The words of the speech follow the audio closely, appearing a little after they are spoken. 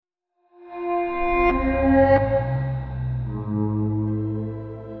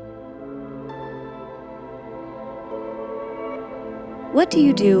What do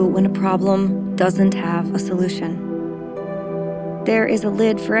you do when a problem doesn't have a solution? There is a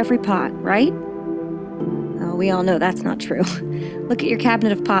lid for every pot, right? Oh, we all know that's not true. Look at your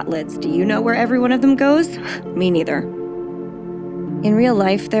cabinet of pot lids. Do you know where every one of them goes? Me neither. In real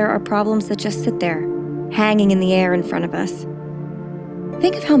life, there are problems that just sit there, hanging in the air in front of us.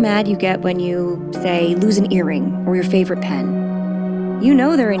 Think of how mad you get when you, say, lose an earring or your favorite pen. You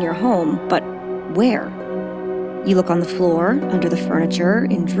know they're in your home, but where? You look on the floor, under the furniture,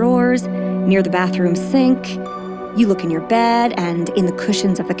 in drawers, near the bathroom sink. You look in your bed and in the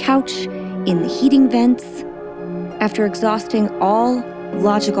cushions of the couch, in the heating vents. After exhausting all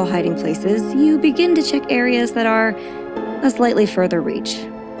logical hiding places, you begin to check areas that are a slightly further reach.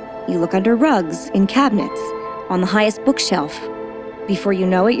 You look under rugs, in cabinets, on the highest bookshelf. Before you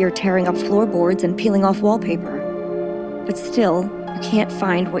know it, you're tearing up floorboards and peeling off wallpaper. But still, you can't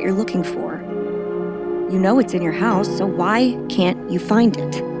find what you're looking for. You know it's in your house, so why can't you find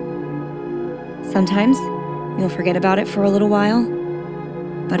it? Sometimes you'll forget about it for a little while,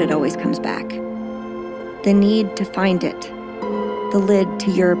 but it always comes back. The need to find it, the lid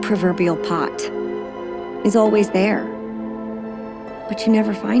to your proverbial pot, is always there. But you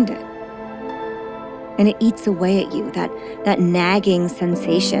never find it. And it eats away at you, that nagging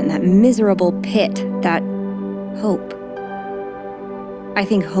sensation, that miserable pit, that hope. I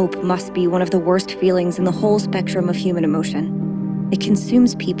think hope must be one of the worst feelings in the whole spectrum of human emotion. It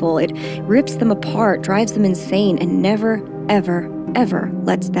consumes people, it rips them apart, drives them insane, and never, ever, ever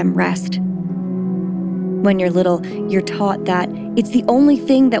lets them rest. When you're little, you're taught that it's the only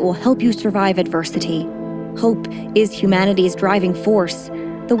thing that will help you survive adversity. Hope is humanity's driving force,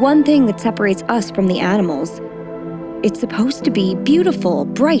 the one thing that separates us from the animals. It's supposed to be beautiful,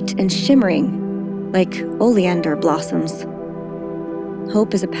 bright, and shimmering, like oleander blossoms.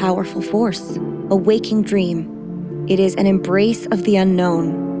 Hope is a powerful force, a waking dream. It is an embrace of the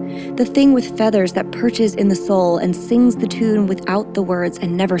unknown, the thing with feathers that perches in the soul and sings the tune without the words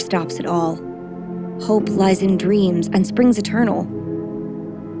and never stops at all. Hope lies in dreams and springs eternal.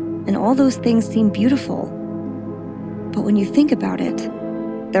 And all those things seem beautiful. But when you think about it,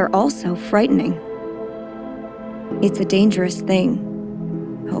 they're also frightening. It's a dangerous thing,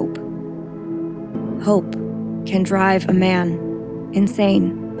 hope. Hope can drive a man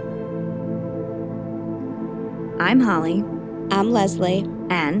insane. I'm Holly. I'm Leslie.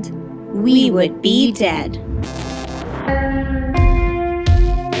 And we would be dead.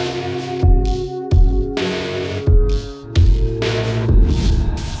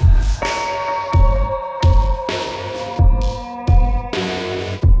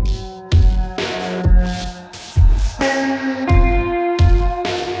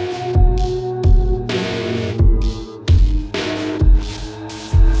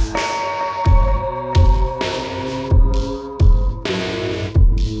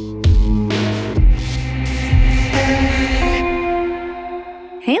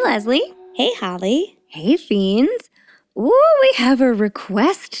 Hey, Leslie. Hey, Holly. Hey, Fiends. Ooh, we have a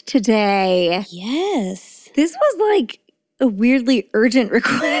request today. Yes. This was like a weirdly urgent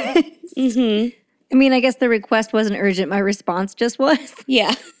request. Mm-hmm. I mean, I guess the request wasn't urgent. My response just was.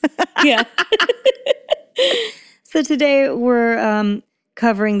 Yeah. Yeah. So today we're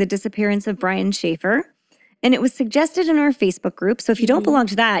covering the disappearance of Brian Shaffer. And it was suggested in our Facebook group. So if you don't belong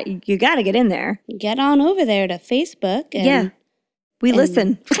to that, you got to get in there. Get on over there to Facebook. And, we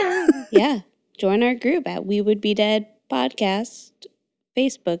listen. Yeah. Join our group at We Would Be Dead Podcast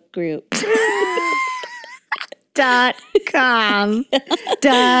Facebook group. .com.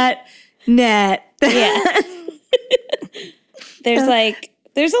 .net. Yeah.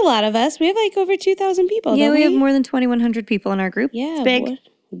 There's a lot of us. We have like over 2,000 people. Yeah, don't we have more than 2,100 people in our group. Yeah. It's big.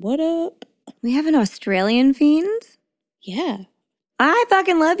 What up? We have an Australian Fiend. Yeah. I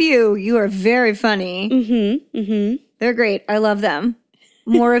fucking love you. You are very funny. Mm-hmm. Mm-hmm. They're great. I love them.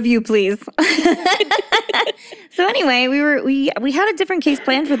 More of you, please. So anyway, we had a different case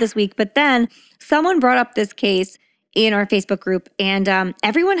planned for this week, but then someone brought up this case in our Facebook group, and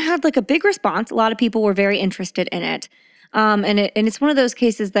everyone had like a big response. A lot of people were very interested in it. And it's one of those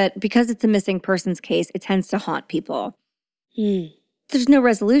cases that because it's a missing persons case, it tends to haunt people. There's no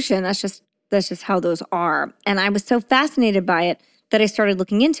resolution. That's just how those are. And I was so fascinated by it that I started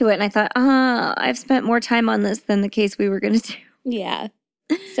looking into it, and I thought, I've spent more time on this than the case we were going to do. Yeah.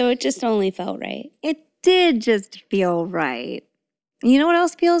 So it just only felt right. It did just feel right. You know what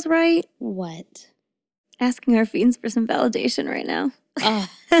else feels right? What? Asking our fiends for some validation right now.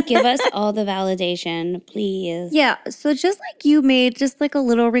 Give us all the validation, please. Yeah, so just like you made just like a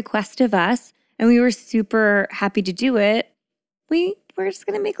little request of us, and we were super happy to do it, we're just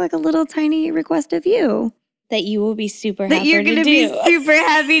going to make like a little tiny request of you. that you will be super that happy you're going to be super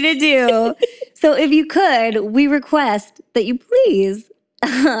happy to do. So if you could, we request that you please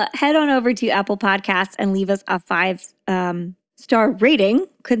head on over to Apple Podcasts and leave us a 5-star rating.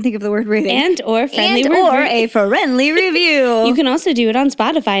 Couldn't think of the word rating. or friendly or a friendly review. You can also do it on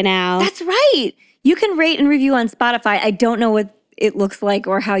Spotify now. That's right. You can rate and review on Spotify. I don't know what it looks like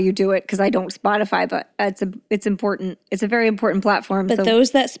or how you do it because I don't Spotify, but it's important. It's a very important platform. But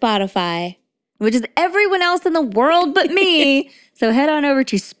those that Spotify, which is everyone else in the world but me. So head on over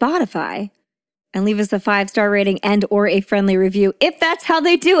to Spotify and leave us a 5-star rating and or a friendly review. If that's how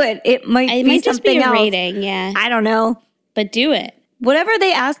they do it, it might be just something be a else. rating, yeah. I don't know. But do it. Whatever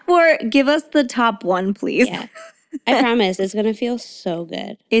they ask for, give us the top one, please. Yeah. I promise it's going to feel so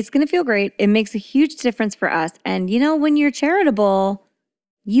good. It's going to feel great. It makes a huge difference for us. And you know, when you're charitable,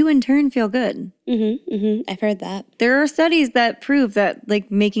 you in turn feel good. I've heard that. There are studies that prove that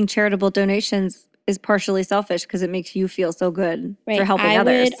like making charitable donations is partially selfish because it makes you feel so good for helping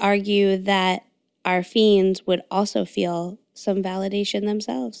others. I would argue that our fiends would also feel some validation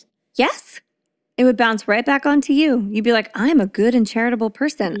themselves. Yes. It would bounce right back onto you. You'd be like, I'm a good and charitable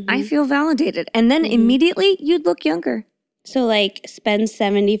person. I feel validated. And then immediately you'd look younger. So like spend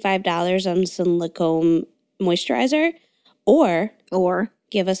 $75 on some Lacombe moisturizer or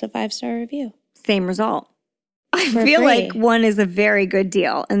give us a 5-star review. Same result. I feel like one is a very good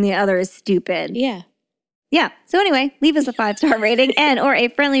deal and the other is stupid. Yeah. Yeah. So anyway, leave us a 5-star rating and or a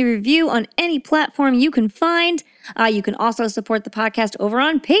friendly review on any platform you can find. You can also support the podcast over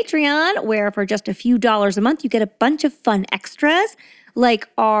on Patreon, where for just a few dollars a month, you get a bunch of fun extras, like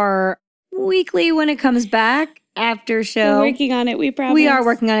our weekly when it comes back after show. We're working on it, we promise. We are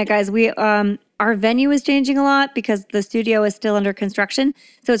working on it, guys. We our venue is changing a lot because the studio is still under construction.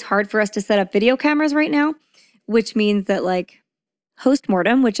 So it's hard for us to set up video cameras right now, which means that like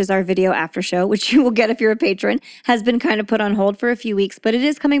Postmortem, which is our video after show, which you will get if you're a patron, has been kind of put on hold for a few weeks, but it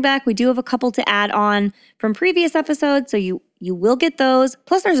is coming back. We do have a couple to add on from previous episodes, so you will get those.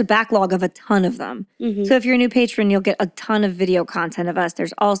 Plus, there's a backlog of a ton of them. So if you're a new patron, you'll get a ton of video content of us.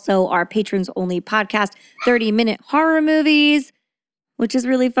 There's also our patrons-only podcast, 30-minute horror movies, which is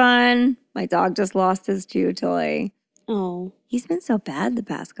really fun. My dog just lost his chew toy. Oh. He's been so bad the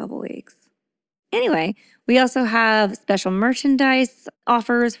past couple weeks. Anyway, we also have special merchandise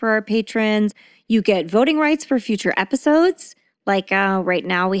offers for our patrons. You get voting rights for future episodes. Like right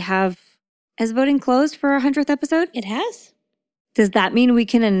now we have, has voting closed for our 100th episode? It has. Does that mean we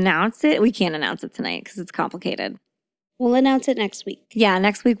can announce it? We can't announce it tonight because it's complicated. We'll announce it next week. Yeah,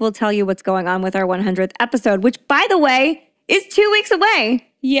 next week we'll tell you what's going on with our 100th episode, which by the way, is 2 weeks away.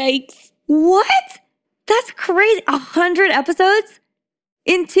 Yikes. What? That's crazy. 100 episodes?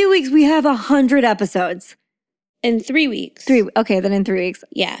 In 2 weeks, we have 100 episodes. In 3 weeks. Okay, then in 3 weeks.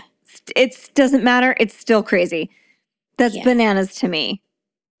 Yeah. It doesn't matter. It's still crazy. That's bananas to me.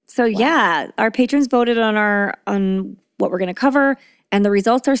 So yeah, our patrons voted on what we're going to cover, and the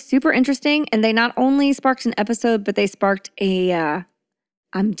results are super interesting. And they not only sparked an episode, but they sparked a.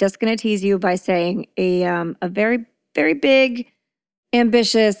 I'm just going to tease you by saying a very, very big,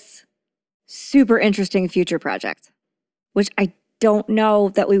 ambitious, super interesting future project, which I don't know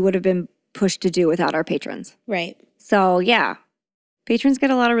that we would have been pushed to do without our patrons. Right. So yeah, patrons get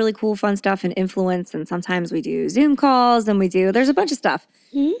a lot of really cool, fun stuff and influence. And sometimes we do Zoom calls and there's a bunch of stuff.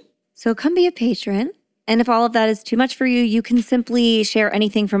 So come be a patron. And if all of that is too much for you, you can simply share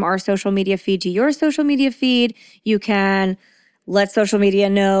anything from our social media feed to your social media feed. You can let social media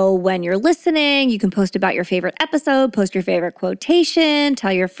know when you're listening. You can post about your favorite episode, post your favorite quotation,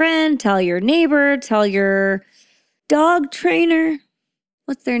 tell your friend, tell your neighbor, tell your dog trainer.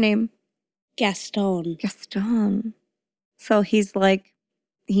 What's their name? Gaston. So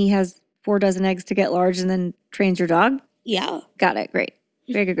he has 4 dozen eggs to get large and then trains your dog? Yeah. Got it. Great.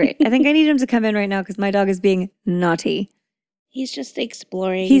 Great. I think I need him to come in right now because my dog is being naughty. He's just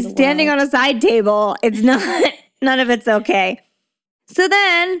exploring. He's standing on a side table. It's not, none of it's okay. So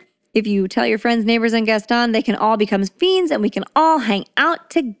then, if you tell your friends, neighbors, and Gaston, they can all become fiends and we can all hang out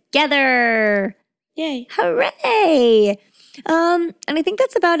together. Yay. Hooray! And I think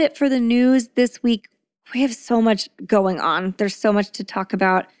that's about it for the news this week. We have so much going on. There's so much to talk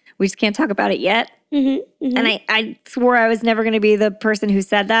about. We just can't talk about it yet. And I swore I was never going to be the person who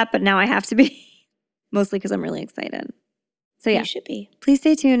said that, but now I have to be. Mostly because I'm really excited. So yeah. You should be. Please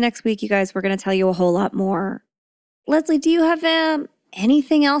stay tuned next week, you guys. We're going to tell you a whole lot more. Leslie, do you have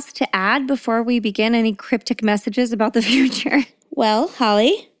anything else to add before we begin? Any cryptic messages about the future? Well,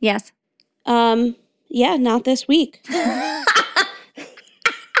 Holly. Yes. Yeah, not this week.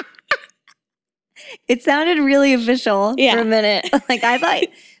 It sounded really official for a minute. Like I thought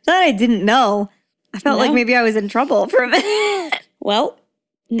I didn't know. felt like maybe I was in trouble for a minute. Well,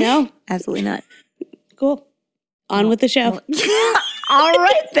 no. Absolutely not. Cool. On with the show. All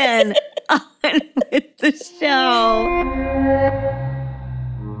right, then. On with the show.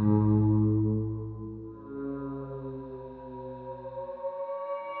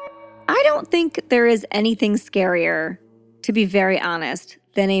 I don't think there is anything scarier, to be very honest,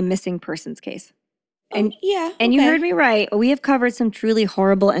 than a missing persons case. And And you heard me right. We have covered some truly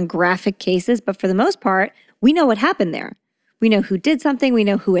horrible and graphic cases, but for the most part, we know what happened there. We know who did something. We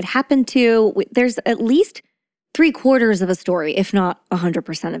know who it happened to. There's at least 3/4 of a story, if not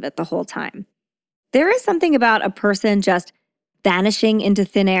 100% of it the whole time. There is something about a person just vanishing into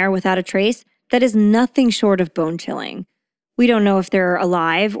thin air without a trace that is nothing short of bone-chilling. We don't know if they're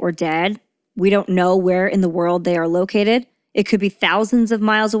alive or dead. We don't know where in the world they are located. It could be thousands of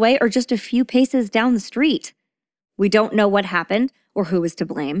miles away or just a few paces down the street. We don't know what happened or who is to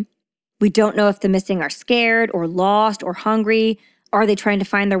blame. We don't know if the missing are scared or lost or hungry. Are they trying to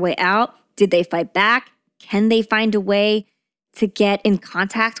find their way out? Did they fight back? Can they find a way to get in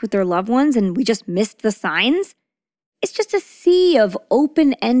contact with their loved ones and we just missed the signs? It's just a sea of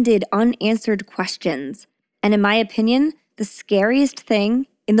open-ended, unanswered questions. And in my opinion, the scariest thing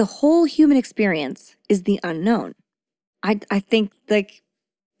in the whole human experience is the unknown. I think like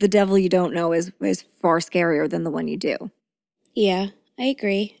the devil you don't know is far scarier than the one you do. Yeah, I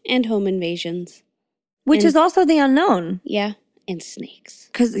agree. And home invasions. Which is also the unknown. Yeah, and snakes.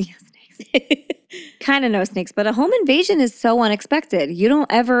 Because, snakes. Kind of no snakes, but a home invasion is so unexpected. You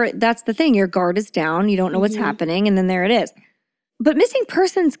don't ever, that's the thing, your guard is down, you don't know what's happening, and then there it is. But missing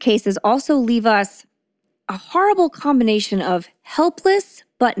persons cases also leave us a horrible combination of helpless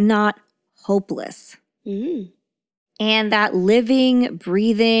but not hopeless. Mm. And that living,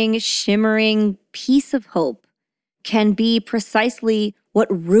 breathing, shimmering piece of hope can be precisely what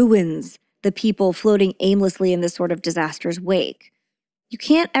ruins the people floating aimlessly in this sort of disaster's wake. You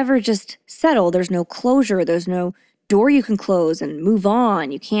can't ever just settle. There's no closure. There's no door you can close and move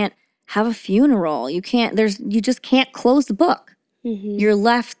on. You can't have a funeral. You just can't close the book. Mm-hmm. You're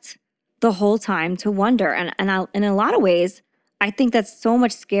left the whole time to wonder. And in a lot of ways, I think that's so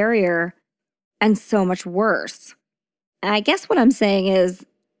much scarier and so much worse. And I guess what I'm saying is,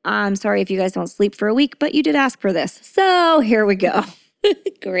 I'm sorry if you guys don't sleep for a week, but you did ask for this. So here we go.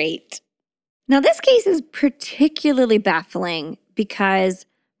 Great. Now, this case is particularly baffling because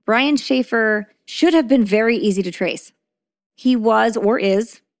Brian Shaffer should have been very easy to trace. He was or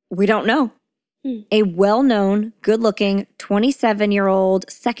is, we don't know, a well-known, good-looking 27-year-old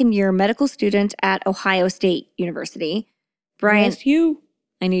second-year medical student at Ohio State University. Brian, Bless you.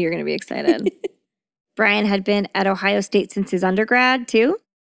 I knew you were going to be excited. Brian had been at Ohio State since his undergrad, too.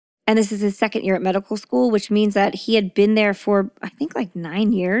 And this is his second year at medical school, which means that he had been there for, I think, like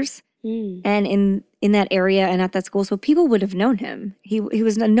 9 years. And in that area and at that school. So people would have known him. He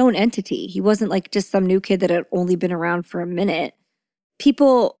was a known entity. He wasn't like just some new kid that had only been around for a minute.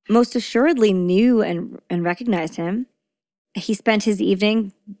 People most assuredly knew and recognized him. He spent the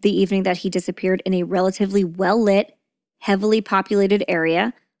evening that he disappeared, in a relatively well-lit, heavily populated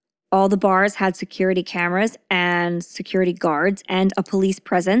area. All the bars had security cameras and security guards and a police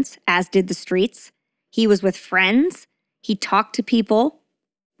presence, as did the streets. He was with friends. He talked to people.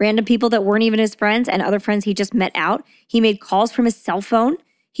 Random people that weren't even his friends and other friends he just met out. He made calls from his cell phone.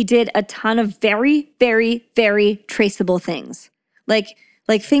 He did a ton of very, very, very traceable things. Like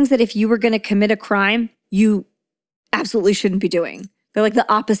things that if you were going to commit a crime, you absolutely shouldn't be doing. They're like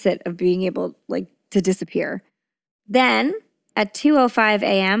the opposite of being able to disappear. Then at 2:05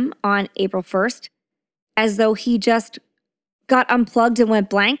 a.m. on April 1st, as though he just got unplugged and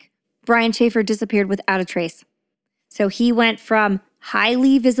went blank, Brian Shaffer disappeared without a trace. So he went from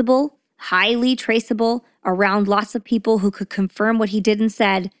highly visible, highly traceable, around lots of people who could confirm what he did and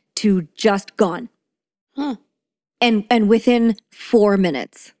said, to just gone. Huh. And within 4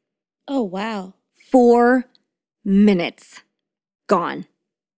 minutes. Oh, wow. 4 minutes. Gone.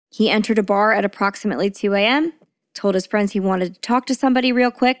 He entered a bar at approximately 2 a.m., told his friends he wanted to talk to somebody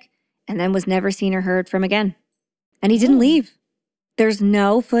real quick, and then was never seen or heard from again. And he didn't leave. There's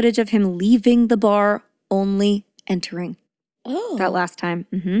no footage of him leaving the bar, only entering. Oh. That last time.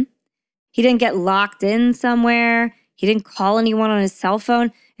 He didn't get locked in somewhere. He didn't call anyone on his cell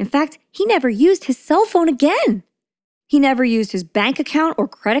phone. In fact, he never used his cell phone again. He never used his bank account or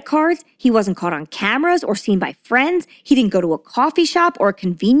credit cards. He wasn't caught on cameras or seen by friends. He didn't go to a coffee shop or a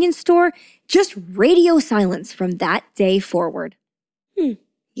convenience store. Just radio silence from that day forward.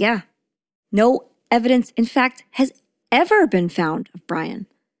 Yeah. No evidence, in fact, has ever been found of Brian.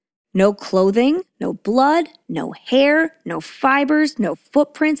 No clothing, no blood, no hair, no fibers, no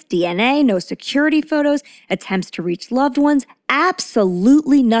footprints, DNA, no security photos, attempts to reach loved ones,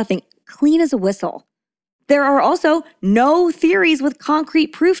 absolutely nothing. Clean as a whistle. There are also no theories with concrete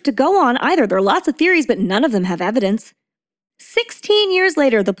proof to go on either. There are lots of theories, but none of them have evidence. 16 years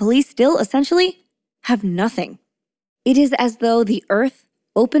later, the police still essentially have nothing. It is as though the earth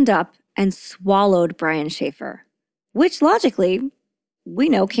opened up and swallowed Brian Shaffer, which logically, we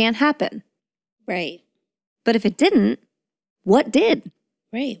know can't happen. Right. But if it didn't, what did?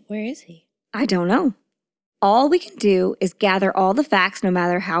 Right. Where is he? I don't know. All we can do is gather all the facts, no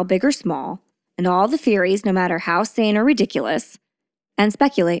matter how big or small, and all the theories, no matter how sane or ridiculous, and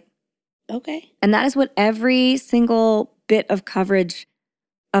speculate. Okay. And that is what every single bit of coverage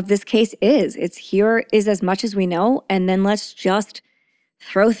of this case is. It's here is as much as we know, and then let's just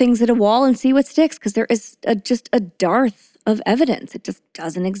throw things at a wall and see what sticks, because there is just a dearth of evidence. It just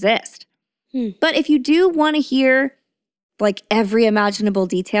doesn't exist. But if you do want to hear like every imaginable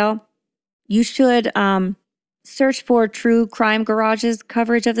detail, you should search for True Crime Garage's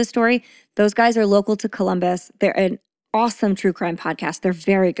coverage of the story. Those guys are local to Columbus. They're an awesome true crime podcast. They're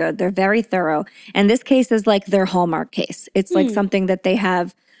very good. They're very thorough. And this case is like their hallmark case. It's like something that they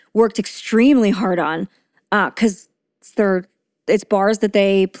have worked extremely hard on because it's bars that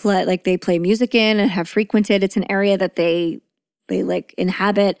they play music in and have frequented. It's an area that they like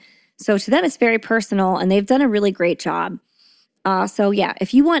inhabit. So to them, it's very personal, and they've done a really great job. So yeah,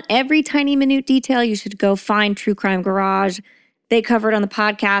 if you want every tiny minute detail, you should go find True Crime Garage. They cover it on the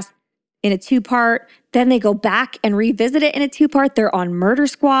podcast in a 2-part. Then they go back and revisit it in a 2-part. They're on Murder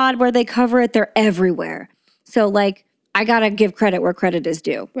Squad where they cover it. They're everywhere. So like, I gotta give credit where credit is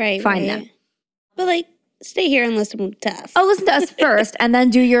due. Right. Find them. But like, stay here and listen to us. Oh, listen to us first, and then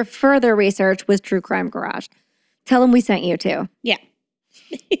do your further research with True Crime Garage. Tell them we sent you too. Yeah.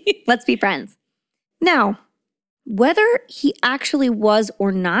 Let's be friends. Now, whether he actually was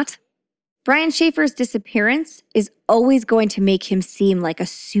or not, Brian Shaffer's disappearance is always going to make him seem like a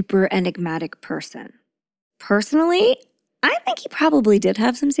super enigmatic person. Personally, I think he probably did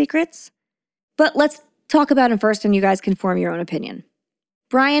have some secrets. But let's talk about him first, and you guys can form your own opinion.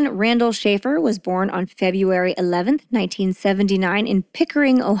 Brian Randall Shaffer was born on February 11th, 1979 in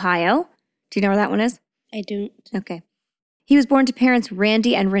Pickering, Ohio. Do you know where that one is? I don't. Okay. He was born to parents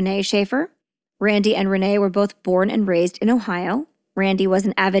Randy and Renee Shaffer. Randy and Renee were both born and raised in Ohio. Randy was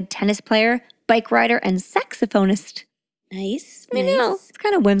an avid tennis player, bike rider, and saxophonist. Nice. I know, it's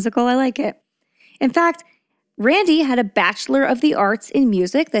kind of whimsical. I like it. In fact, Randy had a Bachelor of the Arts in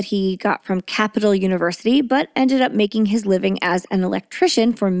music that he got from Capital University, but ended up making his living as an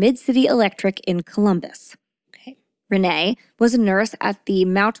electrician for Mid-City Electric in Columbus. Okay. Renee was a nurse at the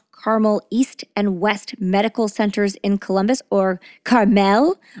Mount Carmel East and West Medical Centers in Columbus, or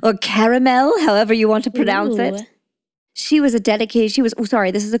Carmel, or Caramel, however you want to pronounce it. She was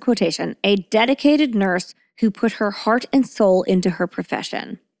this is a quotation, a dedicated nurse who put her heart and soul into her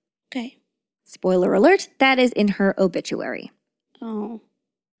profession. Okay. Spoiler alert, that is in her obituary. Oh.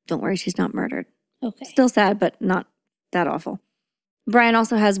 Don't worry, she's not murdered. Okay. Still sad, but not that awful. Brian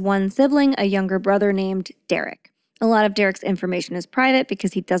also has one sibling, a younger brother named Derek. A lot of Derek's information is private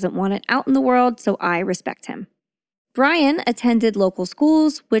because he doesn't want it out in the world, so I respect him. Brian attended local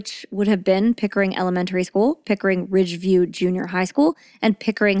schools, which would have been Pickering Elementary School, Pickering Ridgeview Junior High School, and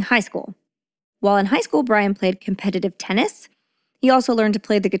Pickering High School. While in high school, Brian played competitive tennis. He also learned to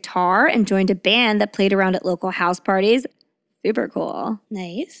play the guitar and joined a band that played around at local house parties. Super cool.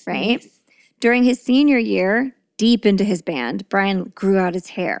 Nice. Right? Nice. During his senior year, deep into his band, Brian grew out his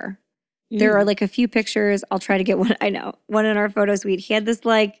hair. There are like a few pictures. I'll try to get one. I know. One in our photo suite. He had this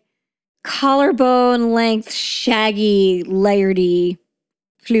like collarbone length, shaggy, layerdy,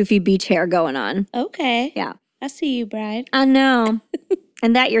 floofy beach hair going on. Okay. Yeah. I see you, Bride. I know.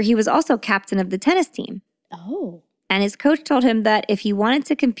 And that year he was also captain of the tennis team. Oh. And his coach told him that if he wanted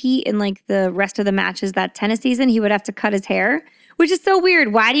to compete in like the rest of the matches that tennis season, he would have to cut his hair, which is so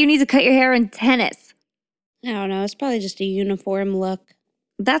weird. Why do you need to cut your hair in tennis? I don't know. It's probably just a uniform look.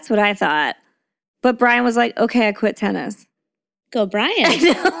 That's what I thought. But Brian was like, okay, I quit tennis. Go, Brian.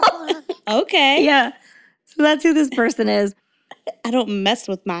 I know. Okay. Yeah. So that's who this person is. I don't mess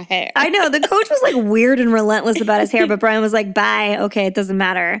with my hair. I know. The coach was like weird and relentless about his hair, but Brian was like, bye. Okay, it doesn't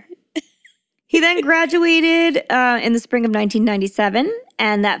matter. He then graduated in the spring of 1997,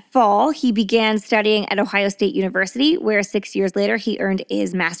 and that fall, he began studying at Ohio State University, where 6 years later, he earned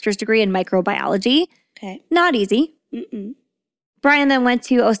his master's degree in microbiology. Okay. Not easy. Mm-mm. Brian then went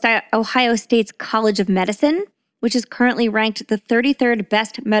to Ohio State's College of Medicine, which is currently ranked the 33rd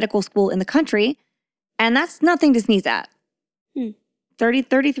best medical school in the country, and that's nothing to sneeze at.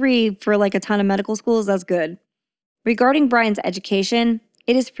 33 for like a ton of medical schools, that's good. Regarding Brian's education,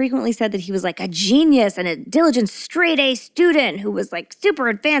 it is frequently said that he was like a genius and a diligent straight A student who was like super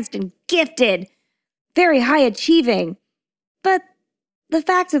advanced and gifted, very high achieving. But the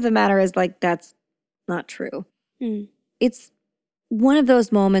fact of the matter is like that's not true. It's one of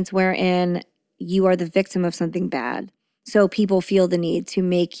those moments wherein you are the victim of something bad. So people feel the need to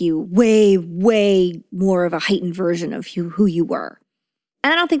make you way, way more of a heightened version of who you were.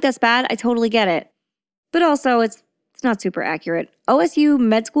 And I don't think that's bad. I totally get it. But also, it's not super accurate. OSU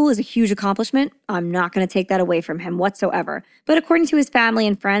med school is a huge accomplishment. I'm not going to take that away from him whatsoever. But according to his family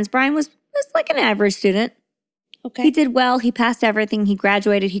and friends, Brian was like an average student. Okay. He did well. He passed everything. He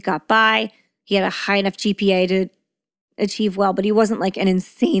graduated. He got by. He had a high enough GPA to achieve well, but he wasn't like an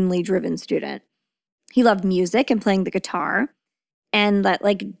insanely driven student. He loved music and playing the guitar and that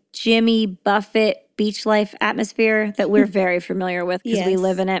like Jimmy Buffett beach life atmosphere that we're very familiar with because we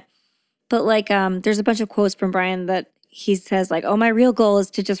live in it. But like there's a bunch of quotes from Brian that he says like, oh, my real goal is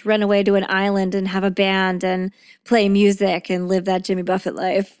to just run away to an island and have a band and play music and live that Jimmy Buffett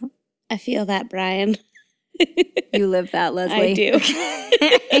life. I feel that, Brian. You live that, Leslie. I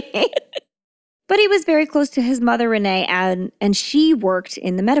do. But he was very close to his mother, Renee, and she worked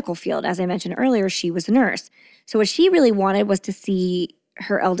in the medical field. As I mentioned earlier, she was a nurse. So what she really wanted was to see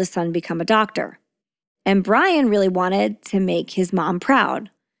her eldest son become a doctor. And Brian really wanted to make his mom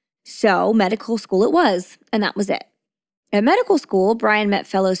proud. So medical school it was, and that was it. At medical school, Brian met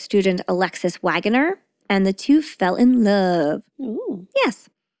fellow student Alexis Wagoner, and the two fell in love. Ooh. Yes.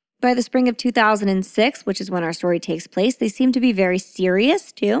 By the spring of 2006, which is when our story takes place, they seemed to be very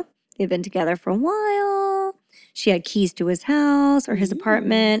serious, too. They've been together for a while. She had keys to his house or his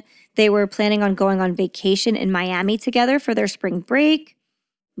apartment. They were planning on going on vacation in Miami together for their spring break.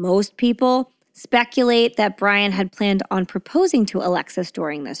 Most people speculate that Brian had planned on proposing to Alexis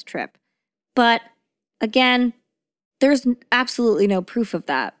during this trip. But again, there's absolutely no proof of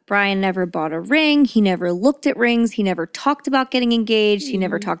that. Brian never bought a ring. He never looked at rings. He never talked about getting engaged. He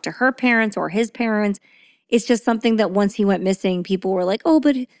never talked to her parents or his parents. It's just something that once he went missing, people were like, oh,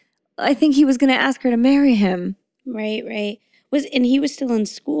 but I think he was going to ask her to marry him. Right. And he was still in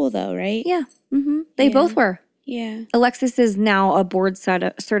school though, right? Yeah. They both were. Yeah. Alexis is now a board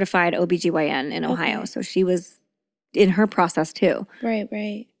certified OBGYN in Ohio. So she was in her process too.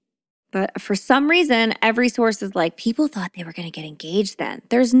 Right. But for some reason, every source is like, people thought they were going to get engaged then.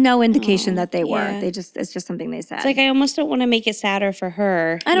 There's no indication that they were. It's just something they said. It's like, I almost don't want to make it sadder for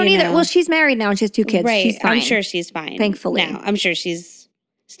her. I don't either. Well, she's married now and she has 2 kids. Right. She's fine. I'm sure she's fine. Thankfully. Now, I'm sure she's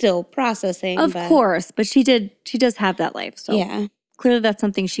still processing. Of course. But she does have that life. So yeah. Clearly that's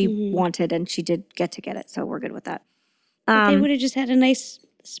something she wanted and she did get it. So we're good with that. But they would have just had a nice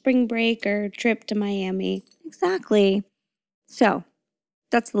spring break or trip to Miami. Exactly. So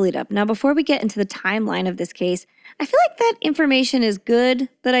that's the lead up. Now, before we get into the timeline of this case, I feel like that information is good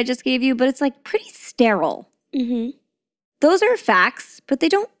that I just gave you, but it's like pretty sterile. Those are facts, but they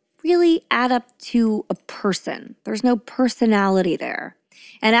don't really add up to a person. There's no personality there.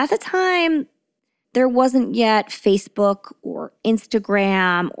 And at the time, there wasn't yet Facebook or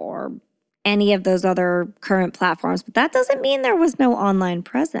Instagram or any of those other current platforms, but that doesn't mean there was no online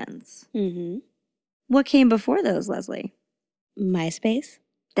presence. What came before those, Leslie? MySpace?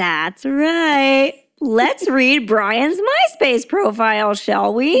 That's right. Let's read Brian's MySpace profile,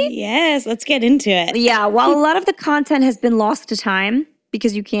 shall we? Yes, let's get into it. Yeah, while a lot of the content has been lost to time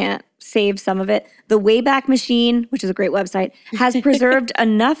because you can't save some of it, the Wayback Machine, which is a great website, has preserved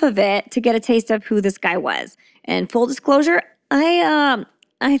enough of it to get a taste of who this guy was. And full disclosure, I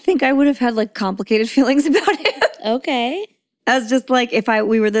think I would have had like complicated feelings about him. Okay. As just like if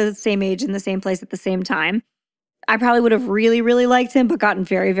we were the same age in the same place at the same time. I probably would have really, really liked him, but gotten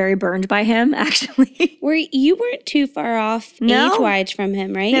very, very burned by him, actually. You weren't too far off age-wise from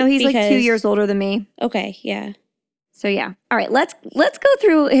him, right? No, he's like 2 years older than me. Okay, yeah. So yeah. All right, let's go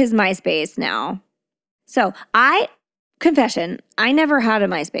through his MySpace now. So confession, I never had a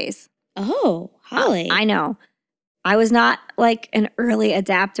MySpace. Oh, Holly. I know. I was not like an early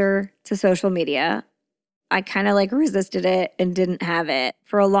adapter to social media. I kind of like resisted it and didn't have it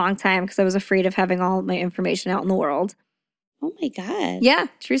for a long time because I was afraid of having all my information out in the world. Oh my God. Yeah,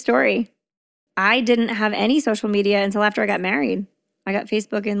 true story. I didn't have any social media until after I got married. I got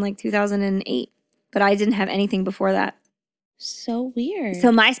Facebook in like 2008, but I didn't have anything before that. So weird.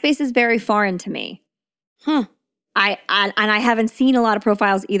 So MySpace is very foreign to me. Huh. I haven't seen a lot of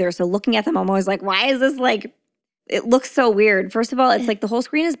profiles either. So looking at them, I'm always like, why is this like, it looks so weird. First of all, it's like the whole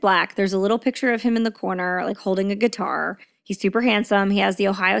screen is black. There's a little picture of him in the corner, like holding a guitar. He's super handsome. He has the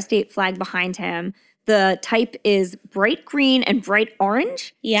Ohio State flag behind him. The type is bright green and bright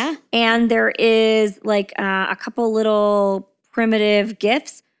orange. Yeah. And there is like a couple little primitive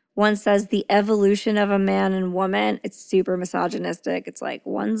GIFs. One says the evolution of a man and woman. It's super misogynistic. It's like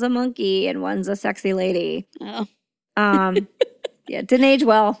one's a monkey and one's a sexy lady. Oh. Yeah, didn't age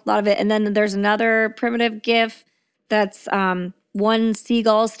well, a lot of it. And then there's another primitive GIF that's one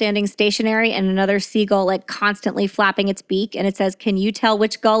seagull standing stationary and another seagull like constantly flapping its beak. And it says, "Can you tell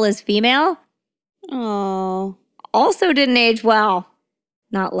which gull is female?" Oh. Also didn't age well.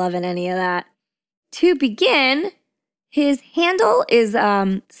 Not loving any of that. To begin, his handle is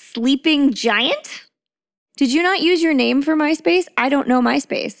Sleeping Giant. Did you not use your name for MySpace? I don't know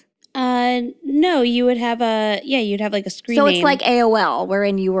MySpace. No, you would have you'd have like a screen name. So name. it's like AOL,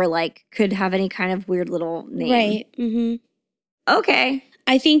 wherein you were like, could have any kind of weird little name. Right. Mm-hmm. Okay.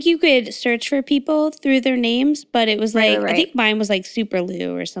 I think you could search for people through their names, but it was like, right. I think mine was like Super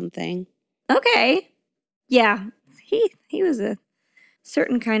Lou or something. Okay. Yeah. He was a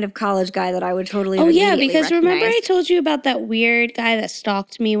certain kind of college guy that I would totally because remember I told you about that weird guy that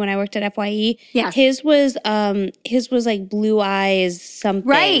stalked me when I worked at FYE? Yes. His was like Blue Eyes something.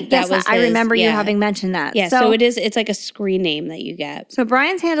 Right. That yes, I remember you having mentioned that. Yeah, so it's like a screen name that you get. So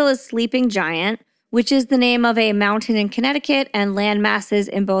Brian's handle is Sleeping Giant, which is the name of a mountain in Connecticut and land masses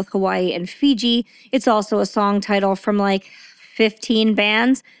in both Hawaii and Fiji. It's also a song title from like 15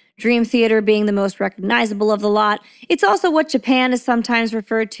 bands. Dream Theater being the most recognizable of the lot. It's also what Japan is sometimes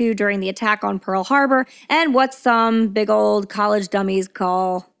referred to during the attack on Pearl Harbor and what some big old college dummies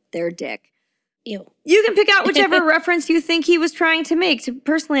call their dick. Ew. You can pick out whichever reference you think he was trying to make.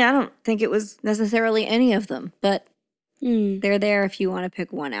 Personally, I don't think it was necessarily any of them, but they're there if you want to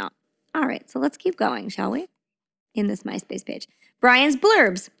pick one out. All right, so let's keep going, shall we? In this MySpace page. Brian's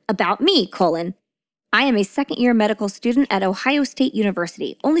blurbs about me, : I am a second-year medical student at Ohio State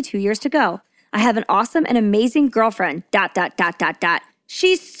University, only 2 years to go. I have an awesome and amazing girlfriend, ...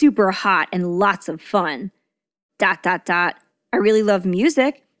 She's super hot and lots of fun, ... I really love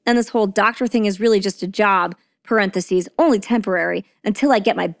music, and this whole doctor thing is really just a job, parentheses, only temporary, until I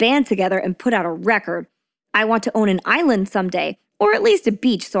get my band together and put out a record. I want to own an island someday, or at least a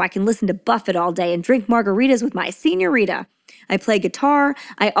beach so I can listen to Buffett all day and drink margaritas with my señorita. I play guitar.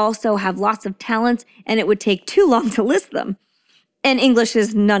 I also have lots of talents, and it would take too long to list them. And English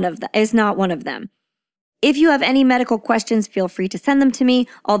is not one of them. If you have any medical questions, feel free to send them to me.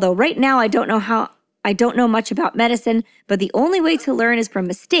 Although right now I don't know much about medicine, but the only way to learn is from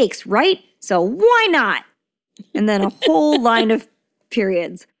mistakes, right? So why not? And then a whole line of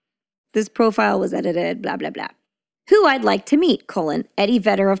periods. This profile was edited, blah, blah, blah. Who I'd like to meet, : Eddie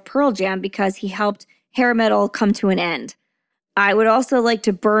Vedder of Pearl Jam because he helped hair metal come to an end. I would also like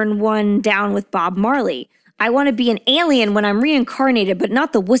to burn one down with Bob Marley. I want to be an alien when I'm reincarnated, but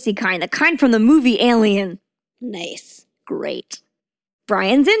not the wussy kind, the kind from the movie Alien. Nice. Great.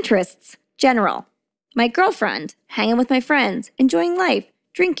 Brian's interests: general. My girlfriend, hanging with my friends, enjoying life,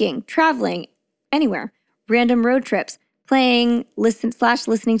 drinking, traveling, anywhere. Random road trips, playing,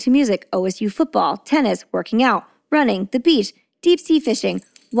 listening to music, OSU football, tennis, working out, running, the beach, deep sea fishing,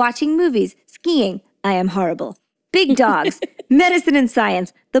 watching movies, skiing. I am horrible. Big dogs, medicine and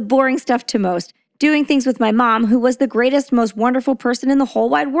science, the boring stuff to most, doing things with my mom, who was the greatest, most wonderful person in the whole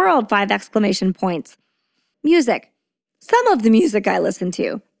wide world, 5 exclamation points. Music. Some of the music I listen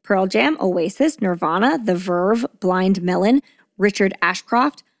to: Pearl Jam, Oasis, Nirvana, The Verve, Blind Melon, Richard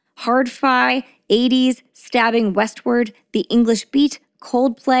Ashcroft, Hard-Fi, 80s, Stabbing Westward, The English Beat,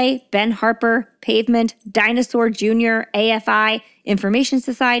 Coldplay, Ben Harper, Pavement, Dinosaur Jr., AFI, Information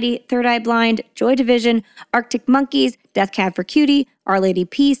Society, Third Eye Blind, Joy Division, Arctic Monkeys, Death Cab for Cutie, Our Lady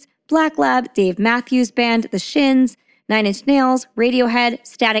Peace, Black Lab, Dave Matthews Band, The Shins, Nine Inch Nails, Radiohead,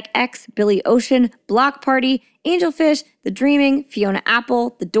 Static X, Billy Ocean, Block Party, Angelfish, The Dreaming, Fiona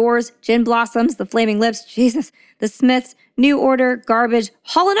Apple, The Doors, Gin Blossoms, The Flaming Lips, Jesus, The Smiths, New Order, Garbage,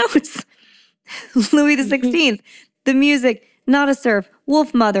 Hall & Oates, Louis XVI, The Music, Nada Surf,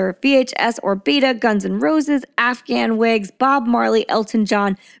 Wolf Mother, VHS or Beta, Guns N' Roses, Afghan Wigs, Bob Marley, Elton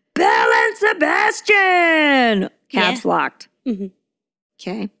John, Belle and Sebastian! Caps locked. Mm-hmm.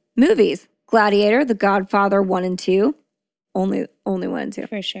 Okay. Movies: Gladiator, The Godfather 1 and 2. Only 1 and 2.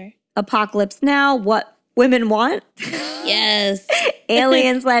 For sure. Apocalypse Now, What Women Want. Yes.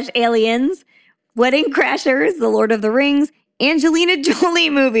 Alien/Aliens. Wedding Crashers, The Lord of the Rings. Angelina Jolie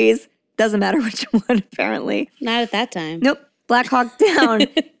movies. Doesn't matter which one, apparently. Not at that time. Nope. Black Hawk Down,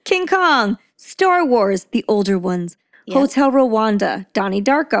 King Kong, Star Wars, the older ones, yep. Hotel Rwanda, Donnie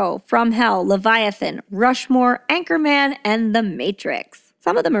Darko, From Hell, Leviathan, Rushmore, Anchorman, and The Matrix.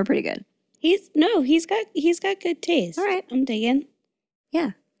 Some of them are pretty good. He's got good taste. All right. I'm digging.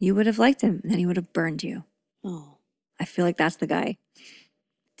 Yeah. You would have liked him, and then he would have burned you. Oh. I feel like that's the guy.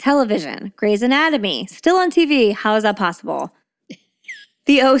 Television, Grey's Anatomy, still on TV. How is that possible?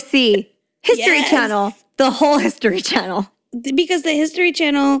 The OC, History Channel, the whole History Channel. Because the History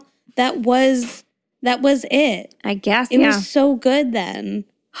Channel, that was it. I guess, It was so good then.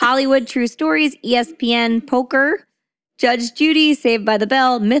 Hollywood True Stories, ESPN Poker, Judge Judy, Saved by the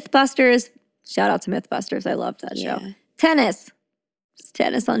Bell, Mythbusters. Shout out to Mythbusters. I love that show. Tennis. Just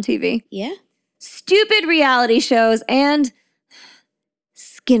tennis on TV. Yeah. Stupid reality shows and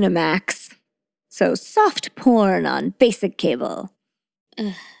Skinamax. So soft porn on basic cable.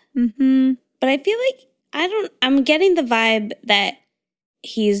 Mm-hmm. But I feel like I'm getting the vibe that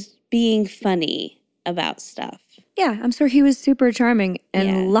he's being funny about stuff. Yeah, I'm sure he was super charming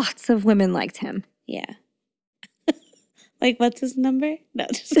and lots of women liked him. Yeah. Like, what's his number? No,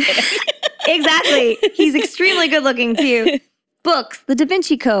 just kidding. Exactly. He's extremely good looking too. Books, The Da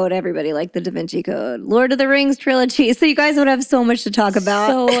Vinci Code. Everybody liked The Da Vinci Code. Lord of the Rings trilogy. So you guys would have so much to talk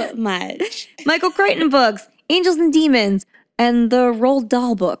about. So much. Michael Crichton books, Angels and Demons, and the Roald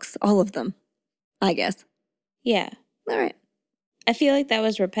Dahl books. All of them, I guess. Yeah. All right. I feel like that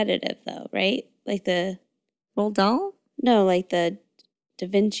was repetitive though, right? Like the... Roald Dahl? No, like the Da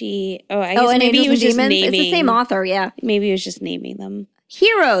Vinci... Oh, I guess and maybe Angels he was and just Demons? naming... It's the same author, yeah. Maybe he was just naming them.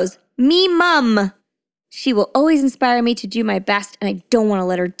 Heroes, Me Mum. She will always inspire me to do my best, and I don't want to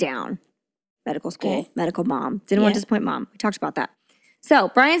let her down. Medical school, medical mom. Didn't want to disappoint mom. We talked about that. So,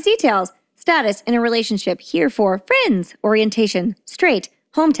 Brian's details. Status in a relationship. Here for friends. Orientation. Straight.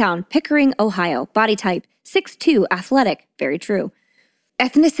 Hometown. Pickering, Ohio. Body type. 6'2". Athletic. Very true.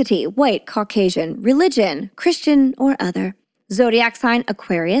 Ethnicity. White. Caucasian. Religion. Christian or other. Zodiac sign.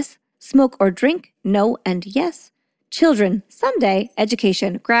 Aquarius. Smoke or drink. No and yes. Children, someday,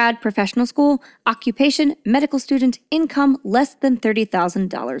 education, grad, professional school, occupation, medical student, income less than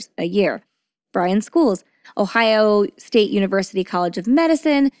 $30,000 a year. Brian schools, Ohio State University College of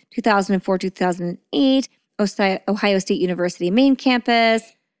Medicine, 2004-2008, Ohio State University main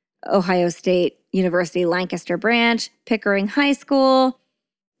campus, Ohio State University Lancaster branch, Pickering High School.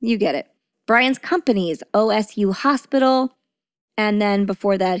 You get it. Brian's companies, OSU Hospital, and then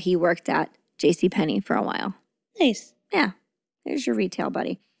before that, he worked at JCPenney for a while. Nice. Yeah. There's your retail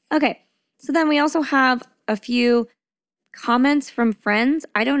buddy. Okay. So then we also have a few comments from friends.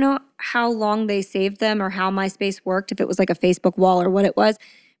 I don't know how long they saved them or how MySpace worked, if it was like a Facebook wall or what it was,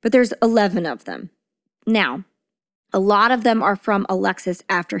 but there's 11 of them. Now, a lot of them are from Alexis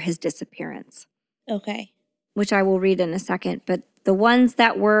after his disappearance. Okay. Which I will read in a second. But the ones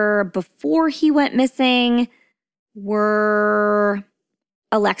that were before he went missing were...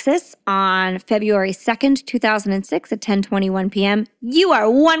 Alexis on February 2nd, 2006 at 10:21 p.m. You are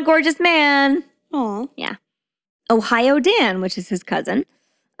one gorgeous man. Aw. Yeah. Ohio Dan, which is his cousin.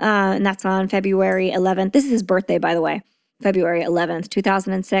 And that's on February 11th. This is his birthday, by the way. February 11th,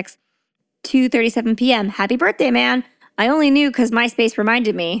 2006, 2:37 p.m. Happy birthday, man. I only knew because MySpace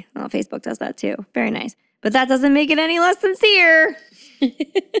reminded me. Well, Facebook does that too. Very nice. But that doesn't make it any less sincere.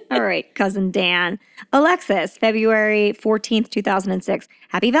 All right, cousin Dan. Alexis, February 14th, 2006.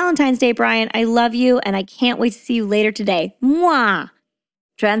 Happy Valentine's Day, Brian. I love you, and I can't wait to see you later today. Mwah!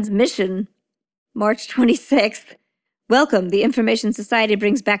 Transmission, March 26th. Welcome. The Information Society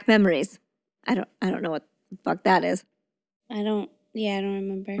brings back memories. I don't know what the fuck that is. I don't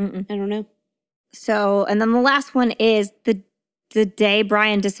remember. I don't know. So, and then the last one is the day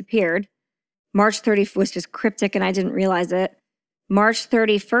Brian disappeared. March 30th was just cryptic, and I didn't realize it. March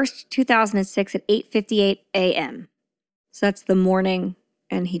 31st, 2006 at 8:58 a.m. So that's the morning,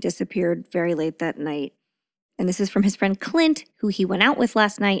 and he disappeared very late that night. And this is from his friend Clint, who he went out with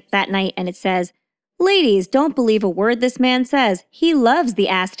that night, and it says, "Ladies, don't believe a word this man says. He loves the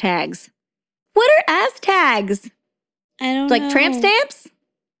ass tags." What are ass tags? I don't know. Like tramp stamps?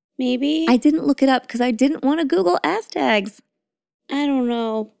 Maybe. I didn't look it up because I didn't want to Google ass tags. I don't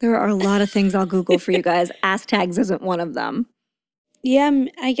know. There are a lot of things I'll Google for you guys. Ass tags isn't one of them. Yeah,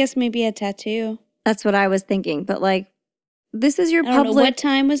 I guess maybe a tattoo. That's what I was thinking. But like, this is your I don't public... know. What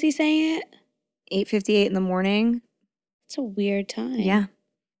time was he saying it? 8:58 in the morning. It's a weird time. Yeah.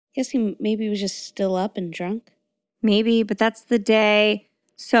 I guess he maybe was just still up and drunk. Maybe, but that's the day.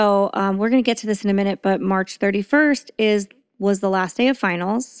 So we're going to get to this in a minute, but March 31st was the last day of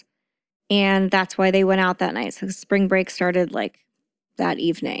finals. And that's why they went out that night. So spring break started like that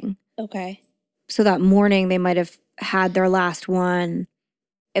evening. Okay. So that morning they might have had their last one.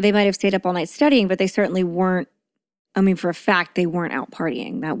 They might have stayed up all night studying, but they certainly weren't. I mean, for a fact, they weren't out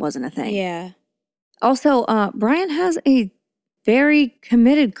partying. That wasn't a thing. Yeah. Also, Brian has a very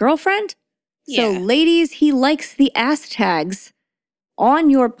committed girlfriend. So Yeah. ladies, he likes the ass tags on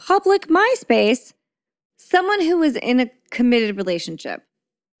your public MySpace someone who was in a committed relationship.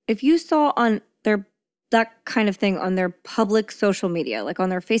 If you saw on that kind of thing on their public social media, like on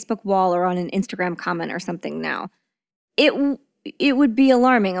their Facebook wall or on an Instagram comment or something now, it would be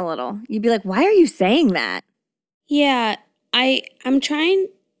alarming a little. You'd be like, why are you saying that? Yeah, I'm trying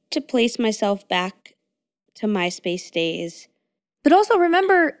to place myself back to MySpace days. But also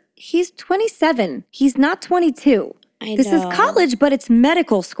remember, he's 27. He's not 22. I know. This is college, but it's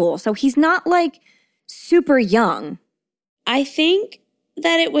medical school. So he's not like super young. I think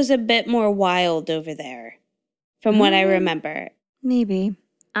that it was a bit more wild over there from what I remember. Maybe.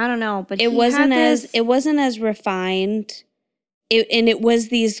 I don't know, but it wasn't as refined. It was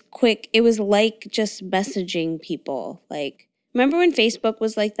these quick, it was like just messaging people. Like, remember when Facebook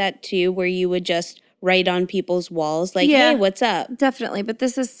was like that too, where you would just write on people's walls like, hey, what's up? Definitely. But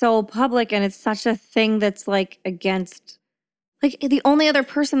this is so public and it's such a thing that's like against, like the only other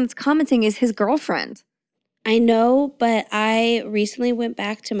person that's commenting is his girlfriend. I know, but I recently went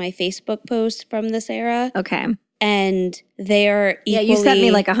back to my Facebook posts from this era. Okay. And they are equally... Yeah, you sent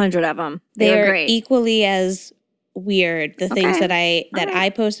me like 100 of them. They're great. Equally as weird, the things that I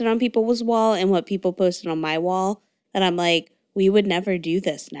posted on people's wall and what people posted on my wall, that I'm like, we would never do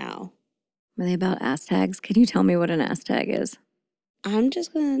this now. Were they about ass tags? Can you tell me what an ass tag is? I'm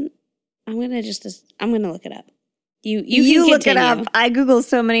gonna look it up. You can look it continue. up. I Google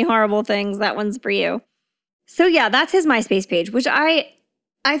so many horrible things. That one's for you. So yeah, that's his MySpace page, which I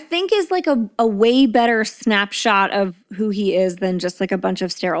think is like a way better snapshot of who he is than just like a bunch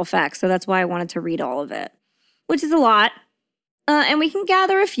of sterile facts. So that's why I wanted to read all of it, which is a lot. And we can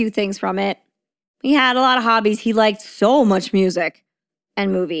gather a few things from it. He had a lot of hobbies. He liked so much music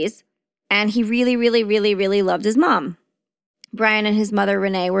and movies. And he really, really, really, really loved his mom. Brian and his mother,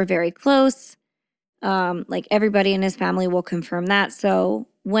 Renee, were very close. Like everybody in his family will confirm that. So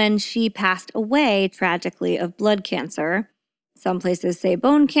when she passed away, tragically, of blood cancer, some places say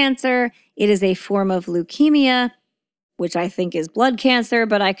bone cancer. It is a form of leukemia, which I think is blood cancer,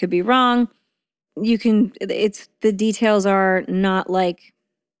 but I could be wrong. The details are not like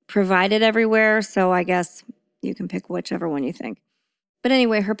provided everywhere. So I guess you can pick whichever one you think. But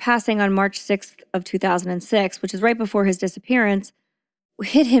anyway, her passing on March 6th of 2006, which is right before his disappearance,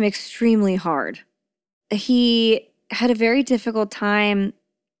 hit him extremely hard. He had a very difficult time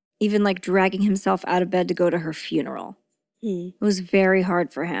even like dragging himself out of bed to go to her funeral. It was very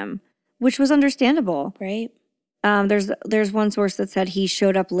hard for him, which was understandable. Right. There's one source that said he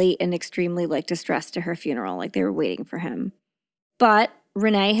showed up late and extremely like distressed to her funeral, like they were waiting for him. But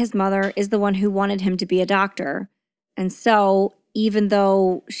Renee, his mother, is the one who wanted him to be a doctor. And so even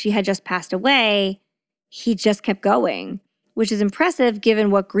though she had just passed away, he just kept going, which is impressive given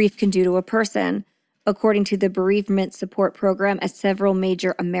what grief can do to a person. According to the bereavement support program at several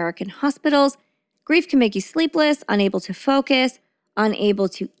major American hospitals, grief can make you sleepless, unable to focus, unable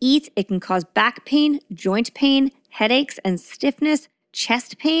to eat. It can cause back pain, joint pain, headaches and stiffness,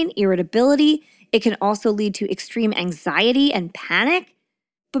 chest pain, irritability. It can also lead to extreme anxiety and panic.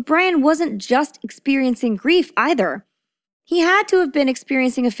 But Brian wasn't just experiencing grief either. He had to have been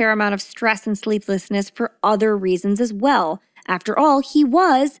experiencing a fair amount of stress and sleeplessness for other reasons as well. After all, he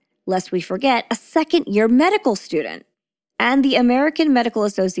was, lest we forget, a second-year medical student. And the American Medical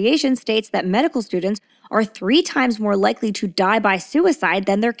Association states that medical students are 3 times more likely to die by suicide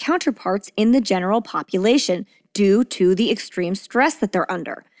than their counterparts in the general population due to the extreme stress that they're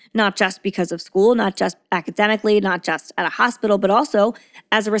under. Not just because of school, not just academically, not just at a hospital, but also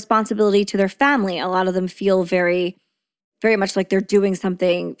as a responsibility to their family. A lot of them feel very, very much like they're doing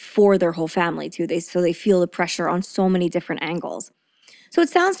something for their whole family too. So they feel the pressure on so many different angles. So it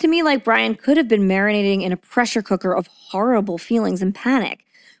sounds to me like Brian could have been marinating in a pressure cooker of horrible feelings and panic.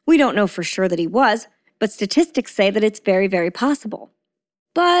 We don't know for sure that he was, but statistics say that it's very, very possible.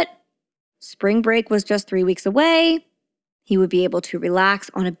 But spring break was just 3 weeks away. He would be able to relax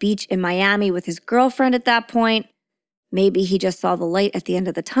on a beach in Miami with his girlfriend at that point. Maybe he just saw the light at the end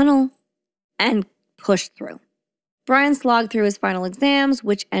of the tunnel and pushed through. Brian slogged through his final exams,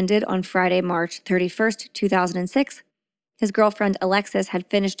 which ended on Friday, March 31st, 2006. His girlfriend, Alexis, had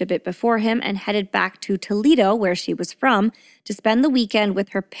finished a bit before him and headed back to Toledo, where she was from, to spend the weekend with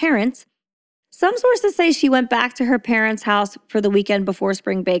her parents. Some sources say she went back to her parents' house for the weekend before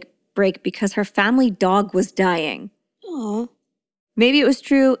spring break because her family dog was dying. Aww. Maybe it was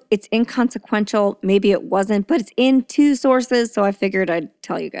true. It's inconsequential. Maybe it wasn't, but it's in 2 sources, so I figured I'd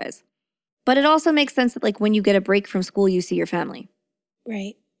tell you guys. But it also makes sense that like when you get a break from school, you see your family.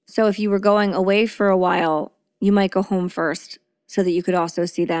 Right. So if you were going away for a while, you might go home first so that you could also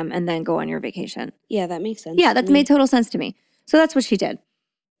see them and then go on your vacation. Yeah, that makes sense. Yeah, that made total sense to me. So that's what she did.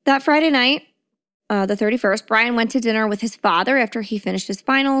 That Friday night, the 31st, Brian went to dinner with his father after he finished his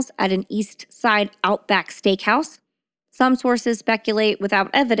finals at an East Side Outback steakhouse. Some sources speculate without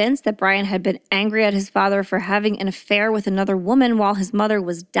evidence that Brian had been angry at his father for having an affair with another woman while his mother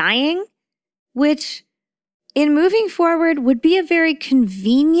was dying, which, in moving forward, would be a very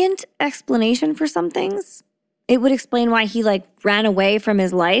convenient explanation for some things. It would explain why he, ran away from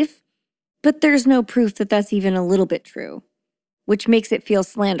his life, but there's no proof that that's even a little bit true, which makes it feel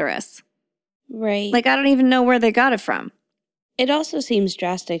slanderous. Right. I don't even know where they got it from. It also seems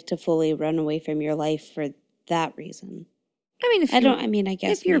drastic to fully run away from your life for that reason. I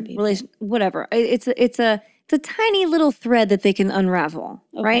guess if your maybe, relation, whatever, it's a tiny little thread that they can unravel,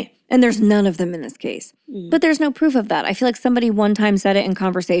 Okay. right? And there's none of them in this case, but there's no proof of that. I feel like somebody one time said it in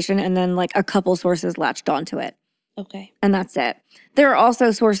conversation, and then a couple sources latched onto it. Okay. And that's it. There are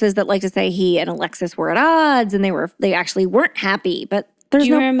also sources that like to say he and Alexis were at odds, and they actually weren't happy. But there's Do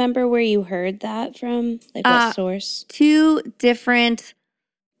you remember where you heard that from? What source? 2 different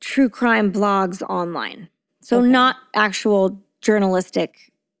true crime blogs online. So not actual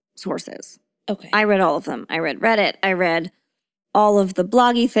journalistic sources. Okay. I read all of them. I read Reddit. I read all of the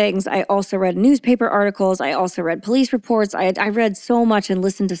bloggy things. I also read newspaper articles. I also read police reports. I read so much and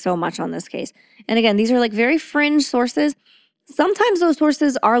listened to so much on this case. And again, these are very fringe sources. Sometimes those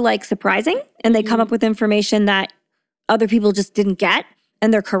sources are surprising, and they come up with information that other people just didn't get,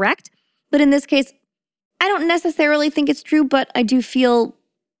 and they're correct. But in this case, I don't necessarily think it's true, but I do feel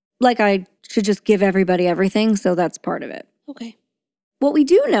like I should just give everybody everything, so that's part of it. Okay. What we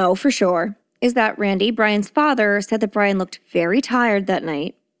do know for sure is that Randy, Brian's father, said that Brian looked very tired that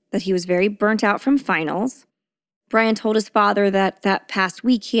night, that he was very burnt out from finals. Brian told his father that past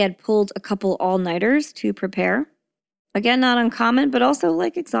week he had pulled a couple all-nighters to prepare. Again, not uncommon, but also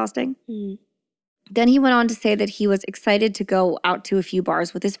exhausting. Then he went on to say that he was excited to go out to a few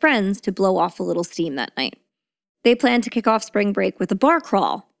bars with his friends to blow off a little steam that night. They planned to kick off spring break with a bar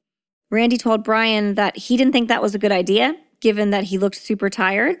crawl. Randy told Brian that he didn't think that was a good idea, given that he looked super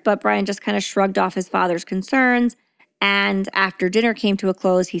tired, but Brian just kind of shrugged off his father's concerns, and after dinner came to a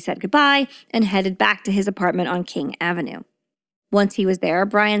close, he said goodbye and headed back to his apartment on King Avenue. Once he was there,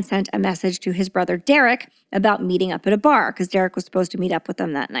 Brian sent a message to his brother Derek about meeting up at a bar, because Derek was supposed to meet up with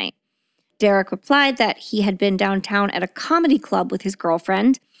them that night. Derek replied that he had been downtown at a comedy club with his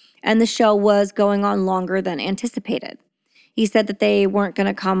girlfriend, and the show was going on longer than anticipated. He said that they weren't going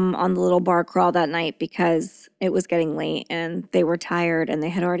to come on the little bar crawl that night because it was getting late and they were tired and they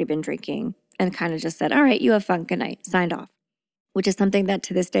had already been drinking, and kind of just said, all right, you have fun, good night, signed off. Which is something that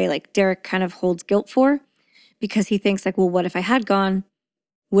to this day, Derek kind of holds guilt for, because he thinks well, what if I had gone?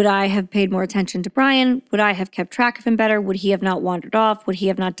 Would I have paid more attention to Brian? Would I have kept track of him better? Would he have not wandered off? Would he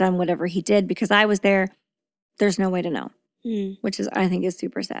have not done whatever he did because I was there? There's no way to know, which I think is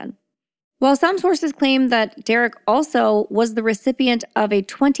super sad. While some sources claim that Derek also was the recipient of a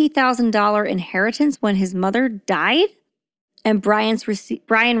 $20,000 inheritance when his mother died, and Brian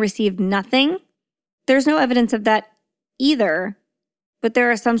received nothing, there's no evidence of that either. But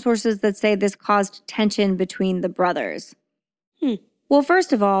there are some sources that say this caused tension between the brothers. Well,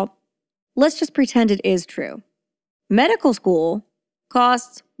 first of all, let's just pretend it is true. Medical school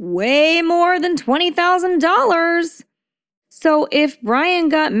costs way more than $20,000. So if Brian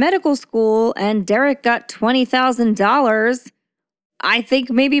got medical school and Derek got $20,000, I think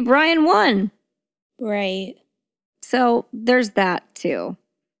maybe Brian won. Right. So there's that too.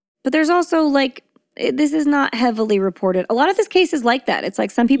 But there's also this is not heavily reported. A lot of this case is like that. It's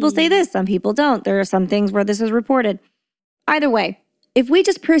some people say this, some people don't. There are some things where this is reported. Either way, if we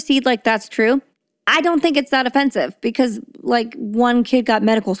just proceed like that's true, I don't think it's that offensive because one kid got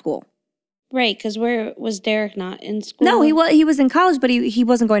medical school. Right, because where was Derek not in school? No, he was in college, but he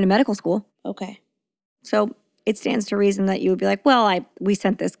wasn't going to medical school. Okay. So it stands to reason that you would be we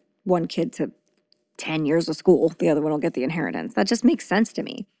sent this one kid to 10 years of school. The other one will get the inheritance. That just makes sense to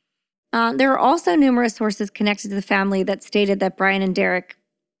me. There are also numerous sources connected to the family that stated that Brian and Derek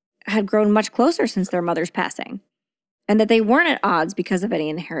had grown much closer since their mother's passing, and that they weren't at odds because of any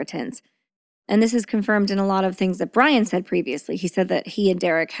inheritance. And this is confirmed in a lot of things that Brian said previously. He said that he and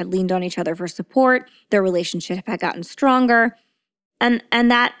Derek had leaned on each other for support. Their relationship had gotten stronger. And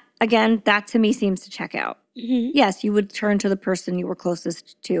that, again, that to me seems to check out. Yes, you would turn to the person you were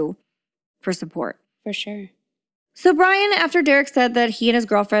closest to for support. For sure. So Brian, after Derek said that he and his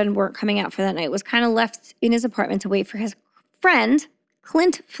girlfriend weren't coming out for that night, was kind of left in his apartment to wait for his friend,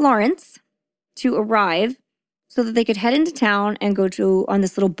 Clint Florence, to arrive so that they could head into town and go on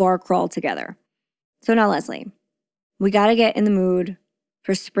this little bar crawl together. So now, Leslie, we got to get in the mood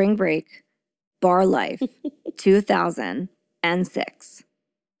for spring break, bar life, 2000. 2006.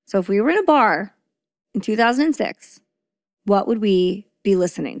 So if we were in a bar in 2006, what would we be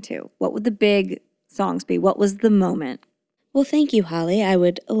listening to? What would the big songs be? What was the moment? Well, thank you, Holly. I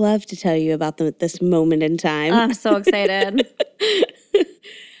would love to tell you about this moment in time. I'm so excited.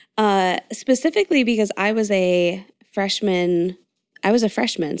 Specifically because I was a freshman,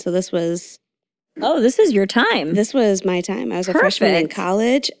 so this was... Oh, this is your time. This was my time. I was a freshman in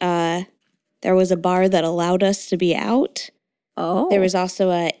college. There was a bar that allowed us to be out. Oh. There was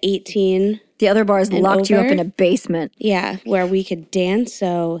also a 18. The other bars locked you up in a basement. Yeah, where we could dance.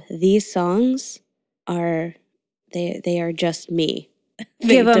 So these songs are, they are just me.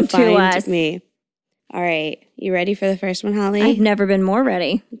 Give them to us. Me. All right. You ready for the first one, Holly? I've never been more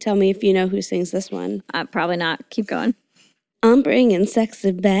ready. Tell me if you know who sings this one. Probably not. Keep going. I'm bringing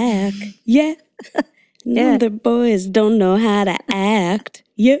sexy back. Yeah. Yeah. The boys don't know how to act.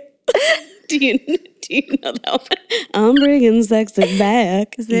 Yeah. Do you know that one? I'm bringing sexy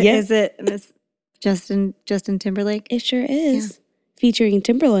back. Is it Miss Justin Timberlake? It sure is. Yeah. Featuring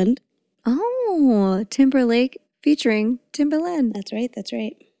Timberland. Oh, Timberlake featuring Timberland. That's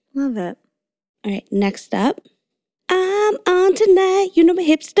right. Love it. All right, next up. I'm on tonight. You know my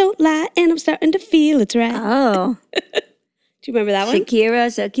hips don't lie, and I'm starting to feel it's right. Oh. Do you remember that one?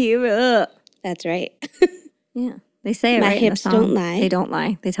 Shakira. That's right. Yeah. They say it my right hips in the song. don't lie. They don't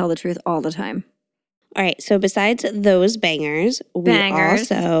lie. They tell the truth all the time. All right, so besides those bangers, we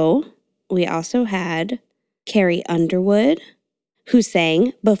also had Carrie Underwood, who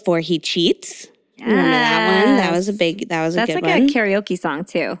sang Before He Cheats. Yes. Remember that one? That was a good one. That's like a karaoke song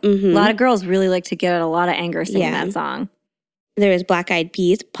too. Mm-hmm. A lot of girls really like to get out a lot of anger singing that song. There was Black Eyed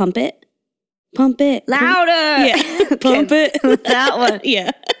Peas, Pump It. Pump It. Louder! Yeah. Pump It. That one.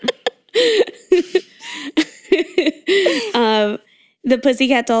 Yeah. The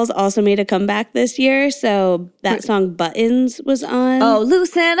Pussycat Dolls also made a comeback this year, so that song Buttons was on. Oh,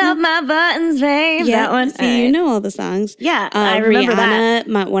 loosen up my buttons, babe. Yeah, that one. See, you know all the songs. Yeah, I remember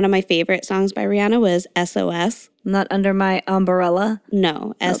Rihanna, that. One of my favorite songs by Rihanna was SOS. Not Under My Umbrella.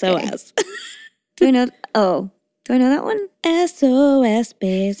 No, SOS. Do I know that one? SOS,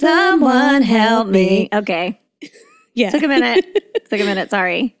 babe. Someone help me. Okay. Yeah. Took a minute.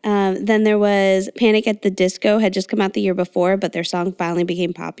 Sorry. Then there was Panic at the Disco had just come out the year before, but their song finally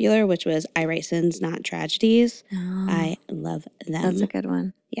became popular, which was I Write Sins, Not Tragedies. Oh, I love them. That's a good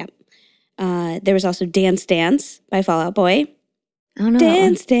one. Yeah. There was also Dance Dance by Fall Out Boy. Oh, no.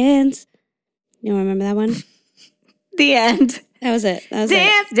 Dance Dance. You remember that one? The end. That was it.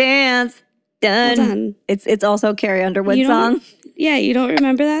 Dance. Done. Well done. It's also Carrie Underwood's song. Yeah, you don't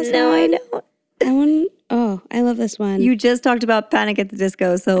remember that song? No, I don't. That one, oh, I love this one. You just talked about Panic at the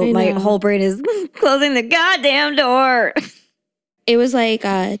Disco, so my whole brain is closing the goddamn door. It was like,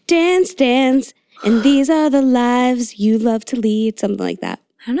 dance, dance, and these are the lives you love to lead, something like that.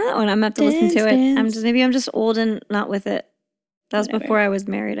 I don't know that one. I'm going to have to listen to it. Maybe I'm just old and not with it. That was before I was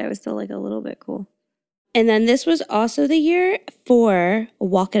married. I was still like a little bit cool. And then this was also the year for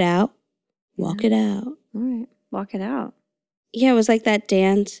Walk It Out. Walk It Out. All right. Walk It Out. Yeah, it was like that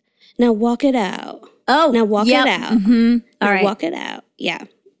dance. Now walk it out. Oh, now walk it out. Mm-hmm. All right. Walk it out. Yeah.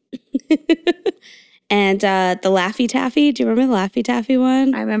 And the Laffy Taffy. Do you remember the Laffy Taffy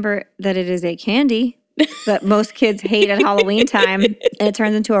one? I remember that it is a candy that most kids hate at Halloween time, and it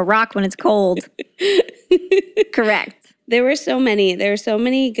turns into a rock when it's cold. Correct. There were so many. There were so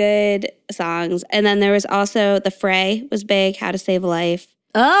many good songs. And then there was also The Fray was big, How to Save a Life.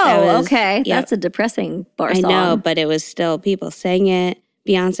 Oh, okay. Yep. That's a depressing bar song. I know, but it was still, people sang it.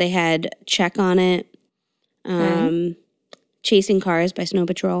 Beyonce had Check on it. Chasing Cars by Snow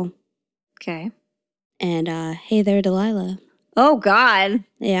Patrol. Okay. And Hey There, Delilah. Oh, God.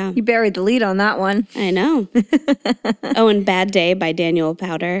 Yeah. You buried the lead on that one. I know. Oh, and Bad Day by Daniel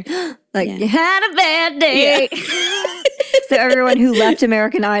Powter. You had a bad day. Yeah. So everyone who left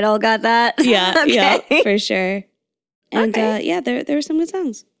American Idol got that? Yeah, okay. Yeah, for sure. And there were some good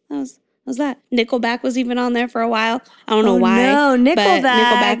songs. That was that. Nickelback was even on there for a while. I don't know why. No, Nickelback. But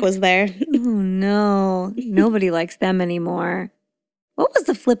Nickelback was there. Oh, no. Nobody likes them anymore. What was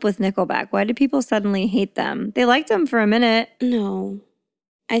the flip with Nickelback? Why did people suddenly hate them? They liked them for a minute. No.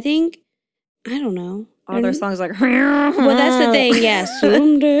 I don't know. All their songs like... Well, that's the thing. Yeah.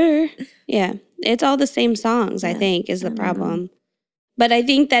 Swimmer. Yeah. It's all the same songs, I think, is the problem. But I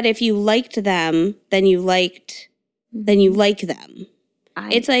think that if you liked them, then you like them.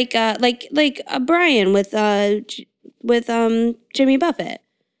 It's like Brian with Jimmy Buffett.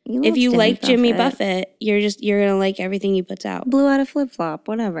 If you like Jimmy Buffett, you're gonna like everything he puts out. Blew out a flip flop,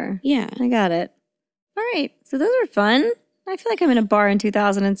 whatever. Yeah, I got it. All right, so those are fun. I feel like I'm in a bar in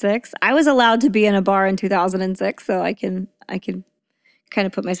 2006. I was allowed to be in a bar in 2006, so I can kind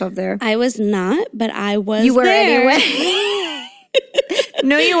of put myself there. I was not, but I was You were there. anyway.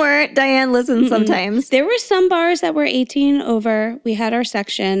 No, you weren't. Diane listens sometimes. There were some bars that were 18 over. We had our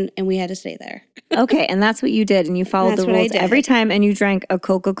section, and we had to stay there. Okay, and that's what you did, and you followed That's the what I rules did. every time, and you drank a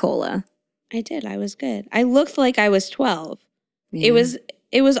Coca-Cola. I did. I was good. I looked like I was 12. Yeah.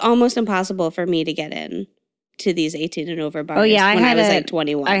 It was almost impossible for me to get in to these 18 and over bars. Oh, yeah, when I was like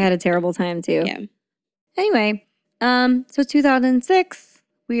 21. I had a terrible time too. Yeah. Anyway, so 2006,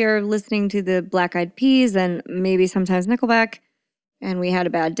 we are listening to the Black Eyed Peas and maybe sometimes Nickelback, and we had a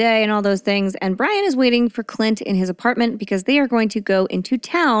bad day and all those things. And Brian is waiting for Clint in his apartment because they are going to go into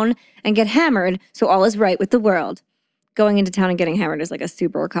town and get hammered, so all is right with the world. Going into town and getting hammered is like a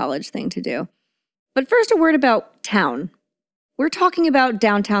super college thing to do. But first, a word about town. We're talking about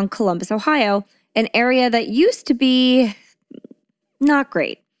downtown Columbus, Ohio, an area that used to be not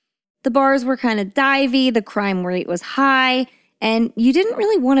great. The bars were kind of divey, the crime rate was high, and you didn't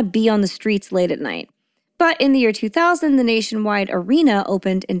really want to be on the streets late at night. But in the year 2000, the Nationwide Arena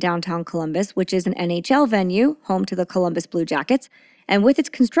opened in downtown Columbus, which is an NHL venue, home to the Columbus Blue Jackets, and with its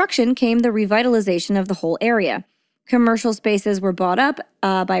construction came the revitalization of the whole area. Commercial spaces were bought up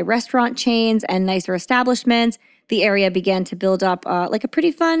by restaurant chains and nicer establishments. The area began to build up like a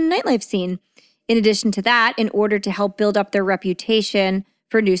pretty fun nightlife scene. In addition to that, in order to help build up their reputation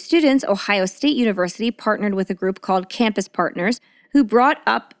for new students, Ohio State University partnered with a group called Campus Partners, who bought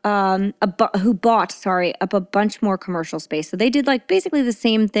up a bunch more commercial space. So they did like basically the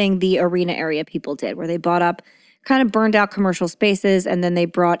same thing the arena area people did, where they bought up kind of burned out commercial spaces, and then they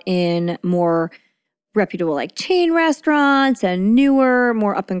brought in more reputable like chain restaurants and newer,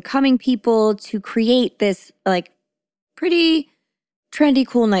 more up and coming people to create this like pretty trendy,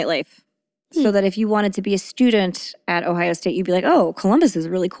 cool nightlife. So that if you wanted to be a student at Ohio State, you'd be like, oh, Columbus is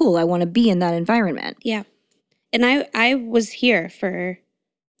really cool. I want to be in that environment. Yeah. And I was here for,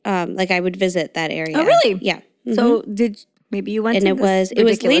 I would visit that area. Oh, really? Yeah. Mm-hmm. So maybe you went to this it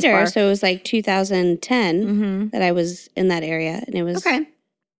was later. bar. So it was like 2010 that I was in that area. And it was. Okay.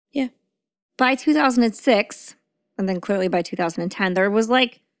 Yeah. By 2006, and then clearly by 2010, there was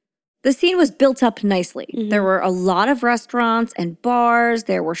the scene was built up nicely. Mm-hmm. There were a lot of restaurants and bars.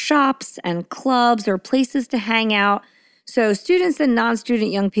 There were shops and clubs. There were places to hang out. So students and non-student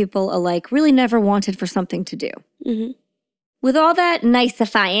young people alike really never wanted for something to do. Mm-hmm. With all that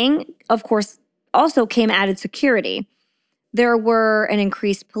nicifying, of course, also came added security. There were an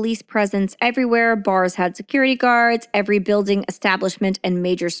increased police presence everywhere. Bars had security guards. Every building, establishment, and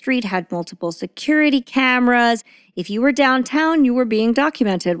major street had multiple security cameras. If you were downtown, you were being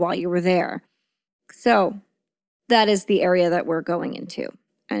documented while you were there. So that is the area that we're going into.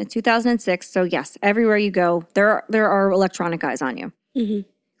 And it's 2006, so yes, everywhere you go, there are electronic eyes on you. Mm-hmm.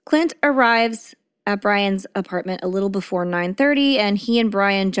 Clint arrives at Brian's apartment a little before 9:30, and he and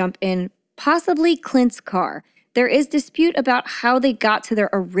Brian jump in possibly Clint's car. There is dispute about how they got to their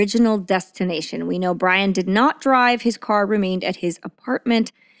original destination. We know Brian did not drive. His car remained at his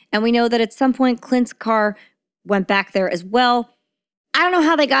apartment. And we know that at some point, Clint's car went back there as well. I don't know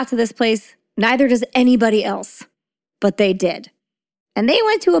how they got to this place. Neither does anybody else. But they did. And they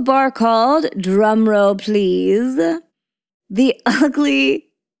went to a bar called, drumroll please, the Ugly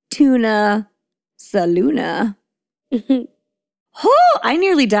Tuna Saloona. Oh, I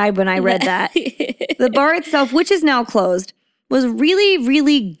nearly died when I read that. The bar itself, which is now closed, was really,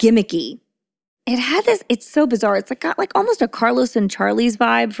 really gimmicky. It had this, it's so bizarre. It's got almost a Carlos and Charlie's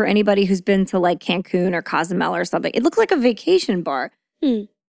vibe for anybody who's been to Cancun or Cozumel or something. It looked like a vacation bar.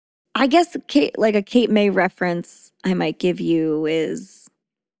 I guess a Cape May reference I might give you is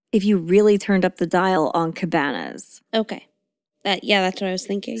if you really turned up the dial on cabanas. Okay. That's what I was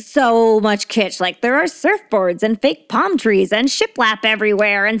thinking. So much kitsch. There are surfboards and fake palm trees and shiplap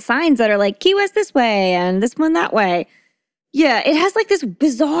everywhere and signs that are Key West this way and this one that way. Yeah, it has this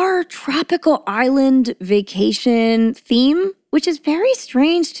bizarre tropical island vacation theme, which is very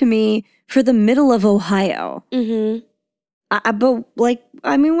strange to me for the middle of Ohio. Mm-hmm. But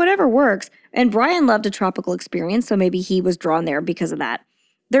whatever works. And Brian loved a tropical experience, so maybe he was drawn there because of that.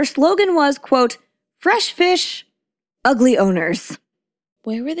 Their slogan was, quote, fresh fish, ugly owners.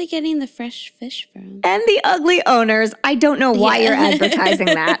 Where were they getting the fresh fish from? And the ugly owners. I don't know why you're advertising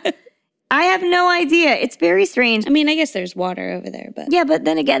that. I have no idea. It's very strange. I guess there's water over there, but... Yeah, but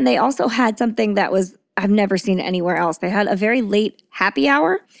then again, they also had something that I've never seen anywhere else. They had a very late happy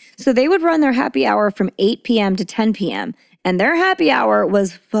hour. So they would run their happy hour from 8 p.m. to 10 p.m. And their happy hour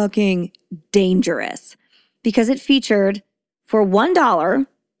was fucking dangerous because it featured, for $1,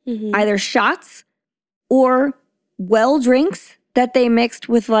 either shots or well drinks that they mixed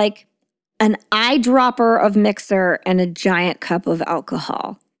with like an eyedropper of mixer and a giant cup of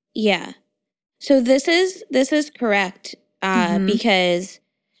alcohol. Yeah. So this is correct because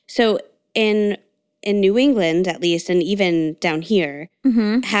so in New England at least, and even down here,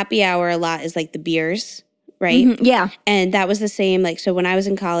 happy hour a lot is like the beers, right? Yeah. And that was the same. Like, so when I was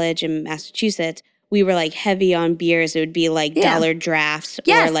in college in Massachusetts, we were like heavy on beers. It would be like dollar drafts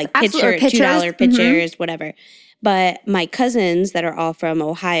or like $2 pitchers, whatever. But my cousins that are all from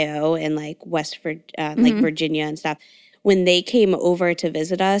Ohio and like like Virginia and stuff, when they came over to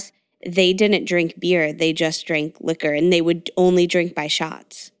visit us, they didn't drink beer. They just drank liquor, and they would only drink by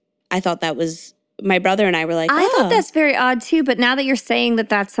shots. I thought that was, my brother and I were like, I thought that's very odd too, but now that you're saying that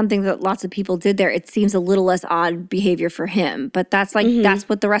that's something that lots of people did there, it seems a little less odd behavior for him. But that's like, that's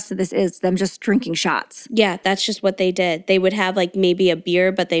what the rest of this is, them just drinking shots. Yeah, that's just what they did. They would have like maybe a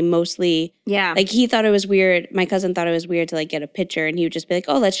beer, but they mostly, like he thought it was weird. My cousin thought it was weird to like get a pitcher, and he would just be like,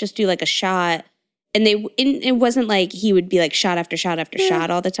 oh, let's just do like a shot. And it wasn't like he would be like shot after shot after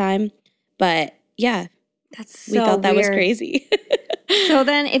shot all the time. But yeah, we thought that was crazy. So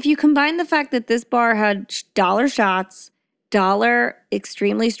then if you combine the fact that this bar had dollar shots, dollar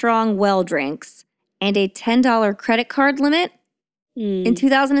extremely strong well drinks, and a $10 credit card limit in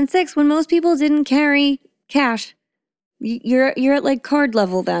 2006 when most people didn't carry cash, you're at like card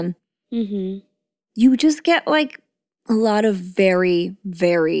level then. You just get like a lot of very,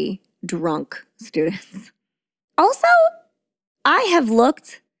 very drunk students. Also, I have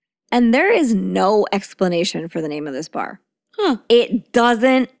looked and there is no explanation for the name of this bar. It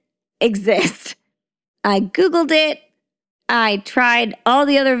doesn't exist. I Googled it. I tried all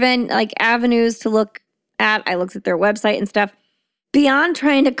the other avenues to look at. I looked at their website and stuff. Beyond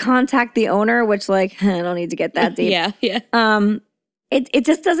trying to contact the owner, which like, I don't need to get that deep. Yeah. It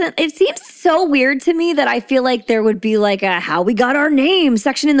just doesn't, it seems so weird to me that I feel like there would be like a how we got our name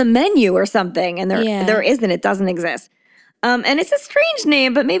section in the menu or something. And there isn't, it doesn't exist. And it's a strange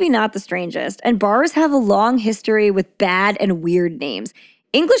name, but maybe not the strangest. And bars have a long history with bad and weird names.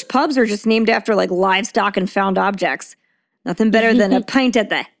 English pubs are just named after like livestock and found objects. Nothing better than a pint at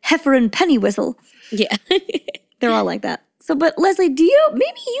the Heifer and Penny Whistle. Yeah. They're all like that. So, but Leslie,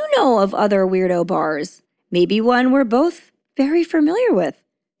 maybe you know of other weirdo bars? Maybe one we're both very familiar with.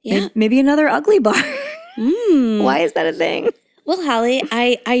 Yeah. Maybe another ugly bar. Why is that a thing? Well, Holly,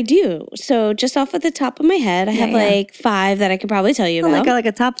 I do. So just off at the top of my head, I have like 5 that I could probably tell you about. Like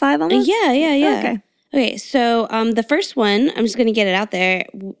a top 5 almost? Yeah. Okay, so the first one, I'm just going to get it out there.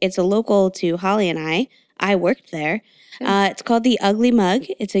 It's a local to Holly and I. I worked there. It's called the Ugly Mug.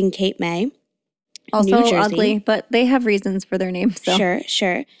 It's in Cape May, also New Jersey. Ugly, but they have reasons for their name. So.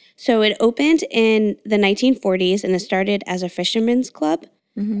 Sure. So it opened in the 1940s, and it started as a fisherman's club.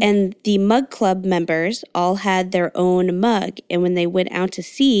 And the mug club members all had their own mug. And when they went out to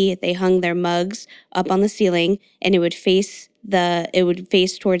sea, they hung their mugs up on the ceiling, and it would face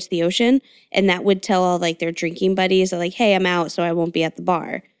towards the ocean. And that would tell all like their drinking buddies that like, hey, I'm out, so I won't be at the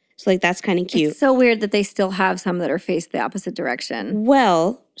bar. So like that's kind of cute. It's so weird that they still have some that are faced the opposite direction.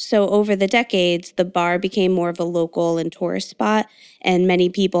 Well, so over the decades, the bar became more of a local and tourist spot, and many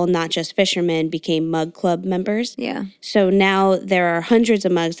people, not just fishermen, became mug club members. Yeah. So now there are hundreds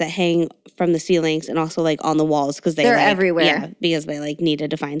of mugs that hang from the ceilings and also like on the walls because they're like, everywhere. Yeah, because they like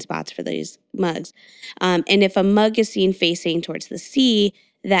needed to find spots for these mugs. And if a mug is seen facing towards the sea,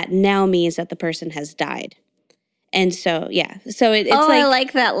 that now means that the person has died. And so, yeah. So it's like, I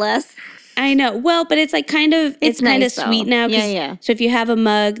like that less. I know. Well, but it's like kind of, it's kind of sweet now. Yeah. So if you have a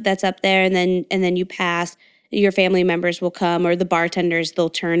mug that's up there and then you pass, your family members will come, or the bartenders, they'll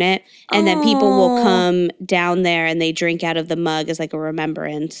turn it. And then people will come down there and they drink out of the mug as like a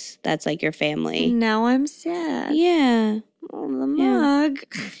remembrance. That's like your family. Now I'm sad. Yeah. Oh, the mug.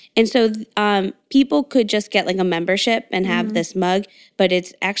 And so people could just get like a membership and have this mug, but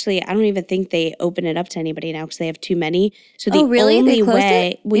it's actually, I don't even think they open it up to anybody now because they have too many. So the only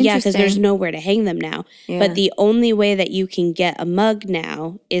way, well, yeah, because there's nowhere to hang them now. Yeah. But the only way that you can get a mug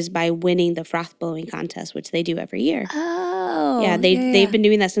now is by winning the froth blowing contest, which they do every year. Oh. Yeah, they've been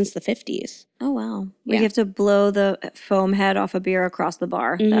doing that since the 50s. Oh, wow. Yeah. You have to blow the foam head off a beer across the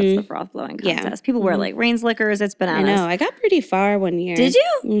bar. That's the froth blowing contest. Yeah. People wear like rain slickers. It's bananas. I know. I got pretty far one year. Did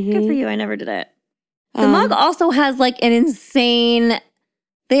you? Good for you. I never did it. The mug also has like an insane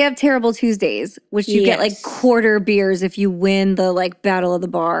They have Terrible Tuesdays, which you get like Yes. quarter beers if you win the like Battle of the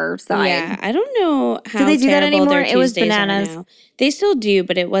Bar side. Yeah, I don't know how Do they do that terrible anymore? their It was Tuesdays are bananas. now. They still do,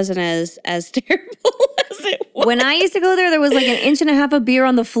 but it wasn't as terrible as it was. When I used to go there was like an inch and a half of beer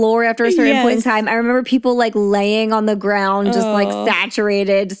on the floor after a certain point in Yes. time. I remember people like laying on the ground, just like Oh.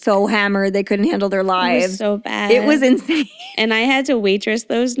 saturated, so hammered they couldn't handle their It lives. was so bad. It was insane. And I had to waitress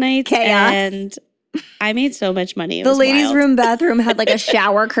those nights. Chaos. And I made so much money. It The was ladies' wild. room bathroom had like a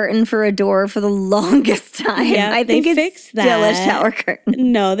shower curtain for a door for the longest time. Yeah, I they think it's fixed still a that. shower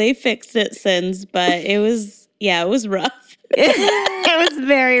curtain. No, they fixed it since, but it was rough. It was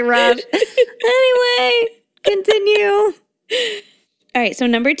very rough. Anyway, continue. All right, so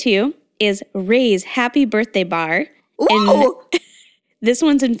number 2 is Ray's Happy Birthday Bar. Ooh, This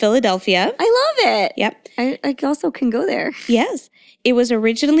one's in Philadelphia. I love it. Yep. I also can go there. Yes. It was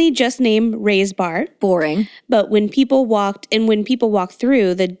originally just named Ray's Bar, Boring. but when people walked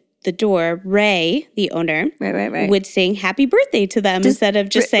through the door, Ray, the owner, Right. would sing happy birthday to them Just instead of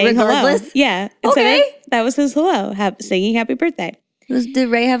just re- saying regardless? hello. Yeah. Okay. That was his hello, singing happy birthday. Did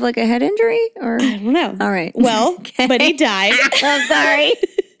Ray have like a head injury or? I don't know. All right. Well, Okay. but he died. I'm sorry.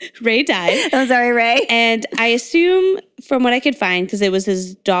 Ray died. I'm sorry, Ray. And I assume from what I could find, because it was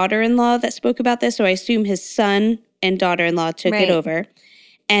his daughter-in-law that spoke about this, so I assume his son and daughter-in-law took Right. it over.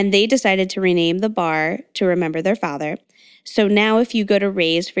 And they decided to rename the bar to remember their father. So now if you go to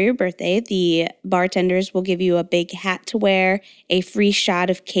Ray's for your birthday, the bartenders will give you a big hat to wear, a free shot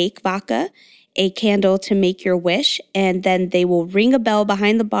of cake vodka, a candle to make your wish, and then they will ring a bell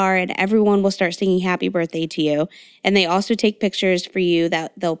behind the bar and everyone will start singing happy birthday to you. And they also take pictures for you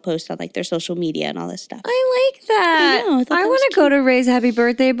that they'll post on like their social media and all this stuff. I like that. I know, I thought that was want to go to Ray's Happy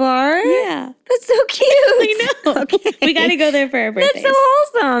Birthday Bar. Yeah. That's so cute. I know. Okay. We got to go there for our birthdays. That's so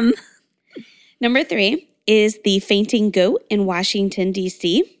wholesome. Number 3 is the Fainting Goat in Washington,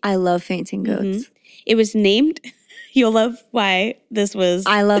 D.C. I love fainting goats. It was named, you'll love why this was.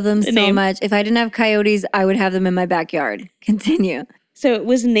 I love them so name. much. If I didn't have coyotes, I would have them in my backyard. Continue. So it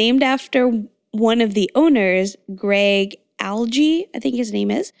was named after one of the owners, Greg Algie, I think his name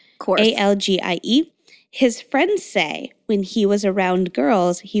is, Of course. Algie. His friends say when he was around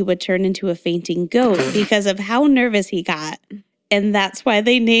girls, he would turn into a fainting goat because of how nervous he got. And that's why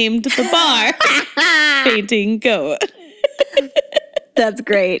they named the bar Fainting Goat. That's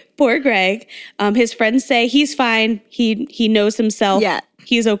great. Poor Greg. His friends say he's fine. He knows himself. Yeah.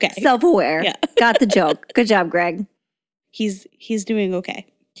 He's okay. Self-aware. Yeah. Got the joke. Good job, Greg. He's doing okay.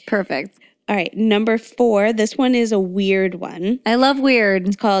 Perfect. All right, number 4. This one is a weird one. I love weird.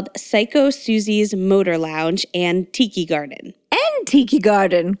 It's called Psycho Susie's Motor Lounge and Tiki Garden. And Tiki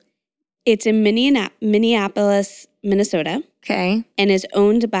Garden. It's in Minneapolis, Minnesota, Okay. and is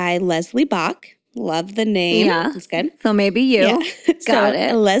owned by Leslie Bach. Love the name. Yeah. It's good. So maybe you. Yeah. Got So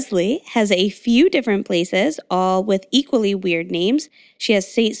it. Leslie has a few different places, all with equally weird names. She has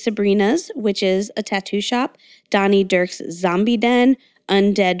St. Sabrina's, which is a tattoo shop, Donnie Dirk's Zombie Den,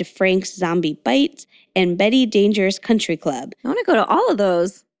 Undead Frank's Zombie Bites, and Betty Danger's Country Club. I want to go to all of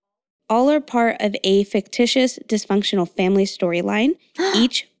those. All are part of a fictitious dysfunctional family storyline.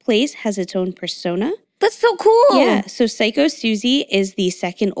 Each place has its own persona. That's so cool. Yeah, so Psycho Susie is the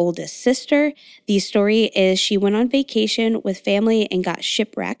second oldest sister. The story is she went on vacation with family and got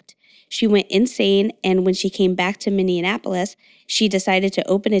shipwrecked. She went insane, and when she came back to Minneapolis, she decided to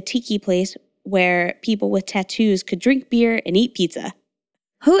open a tiki place where people with tattoos could drink beer and eat pizza.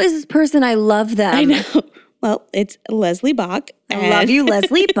 Who is this person? I love them. I know. Well, it's Leslie Bach. I love you,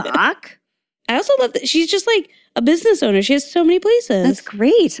 Leslie Bach. I also love that she's just like a business owner. She has so many places. That's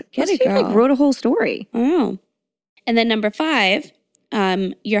great. Get Plus it, she like girl. wrote a whole story. I know. And then number 5,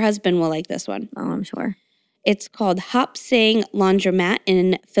 your husband will like this one. Oh, I'm sure. It's called Hop Sing Laundromat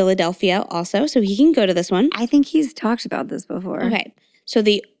in Philadelphia also, so he can go to this one. I think he's talked about this before. Okay. So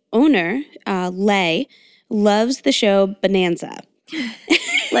the owner, Lay, loves the show Bonanza.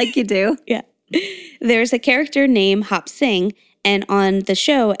 Like you do. Yeah. There's a character named Hop Sing, and on the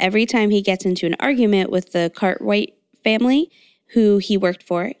show, every time he gets into an argument with the Cartwright family, who he worked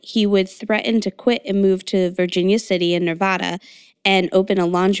for, he would threaten to quit and move to Virginia City in Nevada and open a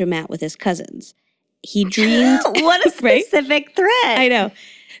laundromat with his cousins. He dreamed... What a Right? specific threat. I know.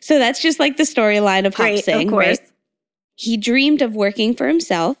 So that's just like the storyline of Hop Great, Sing, of course. right? He dreamed of working for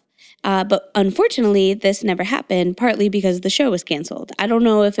himself, but unfortunately, this never happened, partly because the show was canceled. I don't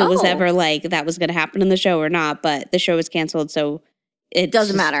know if it was Oh. ever like that was going to happen in the show or not, but the show was canceled, so it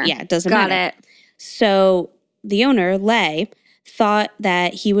Doesn't matter. Yeah, it doesn't Got matter. it. So the owner, Lay, thought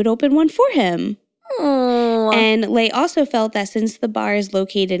that he would open one for him. Oh. And Lay also felt that since the bar is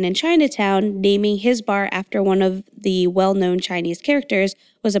located in Chinatown, naming his bar after one of the well-known Chinese characters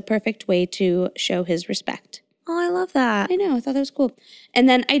was a perfect way to show his respect. Oh, I love that. I know. I thought that was cool. And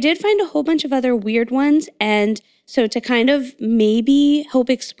then I did find a whole bunch of other weird ones. And so to kind of maybe help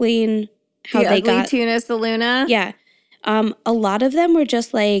explain how the they Ugly got... Tuna Saluna? Yeah. A lot of them were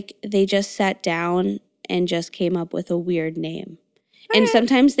just like, they just sat down and just came up with a weird name. And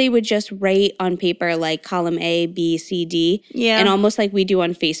sometimes they would just write on paper like column A, B, C, D. Yeah. And almost like we do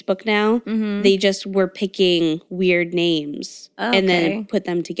on Facebook now, Mm-hmm. they just were picking weird names and then Okay. put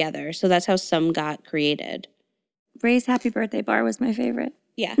them together. So that's how some got created. Ray's Happy Birthday Bar was my favorite.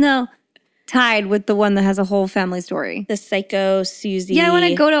 Yeah. No, tied with the one that has a whole family story. The Psycho, Susie. Yeah, I want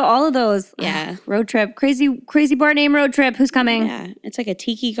to go to all of those. Yeah. Road trip. Crazy bar name road trip. Who's coming? Yeah. It's like a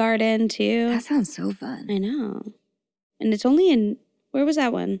tiki garden too. That sounds so fun. I know. And it's only in, where was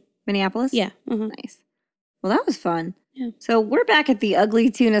that one? Minneapolis? Yeah. Uh-huh. Nice. Well, that was fun. Yeah. So we're back at the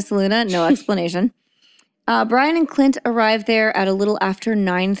Ugly Tuna Saluna. No explanation. Brian and Clint arrived there at a little after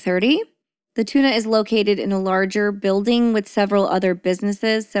 9:30. The tuna is located in a larger building with several other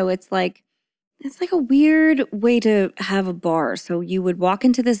businesses. So it's like a weird way to have a bar. So you would walk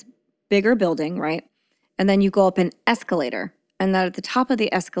into this bigger building, right? And then you go up an escalator. And then at the top of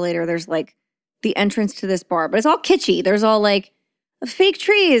the escalator, there's like the entrance to this bar. But it's all kitschy. There's all like fake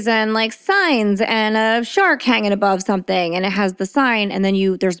trees and like signs and a shark hanging above something. And it has the sign. And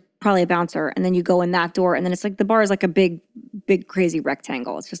then there's probably a bouncer. And then you go in that door. And then it's like the bar is like a big crazy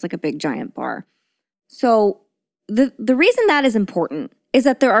rectangle. It's just like a big giant bar. So the reason that is important is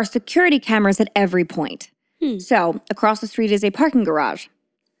that there are security cameras at every point. So across the street is a parking garage.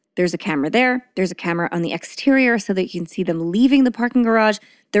 There's a camera there. There's a camera on the exterior so that you can see them leaving the parking garage.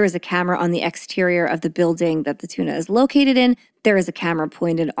 There is a camera on the exterior of the building that the tuna is located in. There is a camera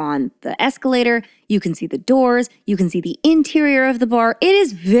pointed on the escalator. You can see the doors. You can see the interior of the bar. It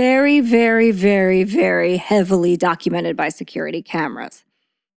is very, very, very, very heavily documented by security cameras.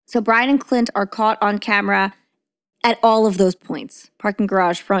 So Brian and Clint are caught on camera at all of those points. Parking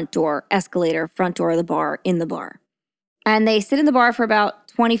garage, front door, escalator, front door of the bar, in the bar. And they sit in the bar for about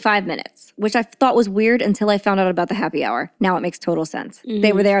 25 minutes, which I thought was weird until I found out about the happy hour. Now it makes total sense. Mm-hmm.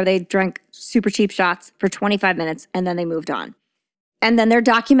 They were there, they drank super cheap shots for 25 minutes, and then they moved on. And then they're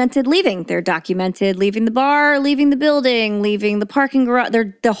documented leaving. They're documented leaving the bar, leaving the building, leaving the parking garage.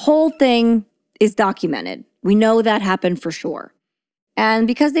 The whole thing is documented. We know that happened for sure. And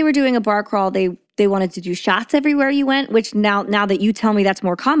because they were doing a bar crawl, they wanted to do shots everywhere you went, which now that you tell me that's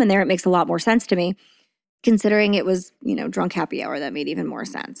more common there, it makes a lot more sense to me. Considering it was, drunk happy hour, that made even more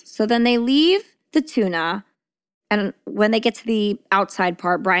sense. So then they leave the tuna, and when they get to the outside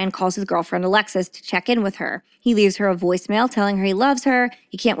part, Brian calls his girlfriend Alexis to check in with her. He leaves her a voicemail telling her he loves her,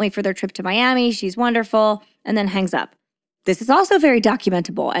 he can't wait for their trip to Miami, she's wonderful, and then hangs up. This is also very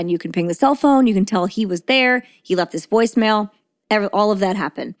documentable, and you can ping the cell phone, you can tell he was there, he left this voicemail, all of that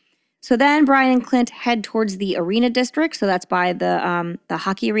happened. So then Brian and Clint head towards the arena district. So that's by the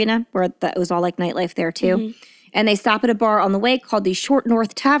hockey arena where it was all like nightlife there too. Mm-hmm. And they stop at a bar on the way called the Short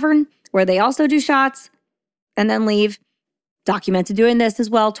North Tavern where they also do shots and then leave. Documented doing this as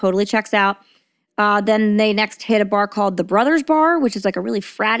well. Totally checks out. Then they next hit a bar called the Brothers Bar, which is like a really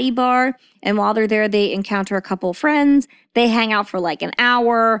fratty bar. And while they're there, they encounter a couple friends. They hang out for like an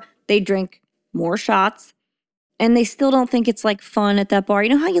hour. They drink more shots. And they still don't think it's like fun at that bar. You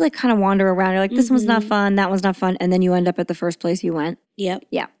know how you like kind of wander around? You're like, this one's not fun, that one's not fun. And then you end up at the first place you went. Yep.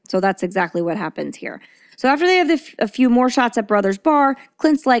 Yeah. So that's exactly what happens here. So after they have a few more shots at Brothers Bar,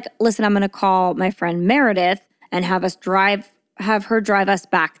 Clint's like, listen, I'm going to call my friend Meredith and have her drive us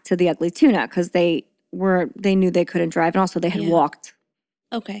back to the Ugly Tuna because they knew they couldn't drive. And also they had walked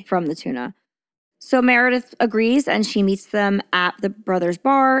from the tuna. So Meredith agrees and she meets them at the Brothers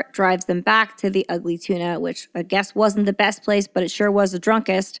Bar, drives them back to the Ugly Tuna, which I guess wasn't the best place, but it sure was the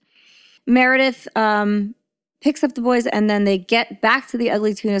drunkest. Meredith picks up the boys and then they get back to the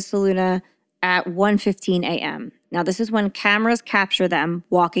Ugly Tuna Saluna at 1:15 a.m. Now this is when cameras capture them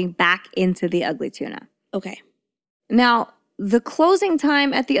walking back into the Ugly Tuna. Okay. Now the closing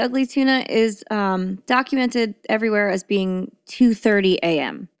time at the Ugly Tuna is documented everywhere as being 2:30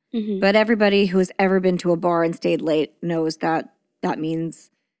 a.m. Mm-hmm. But everybody who has ever been to a bar and stayed late knows that means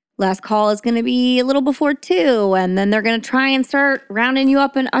last call is going to be a little before 2, and then they're going to try and start rounding you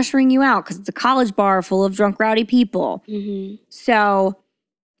up and ushering you out because it's a college bar full of drunk, rowdy people. Mm-hmm. So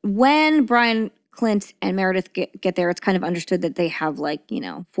when Brian, Clint, and Meredith get there, it's kind of understood that they have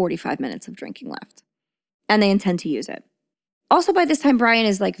 45 minutes of drinking left, and they intend to use it. Also, by this time, Brian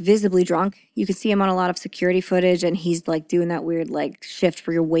is like visibly drunk. You can see him on a lot of security footage, and he's like doing that weird like shift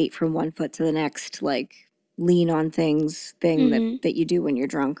for your weight from one foot to the next, like lean on things thing that you do when you're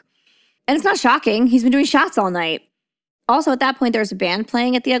drunk. And it's not shocking. He's been doing shots all night. Also, at that point, there was a band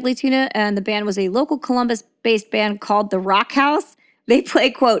playing at the Ugly Tuna, and the band was a local Columbus-based band called the Rock House. They play,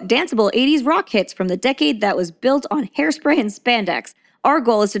 quote, danceable 80s rock hits from the decade that was built on hairspray and spandex. Our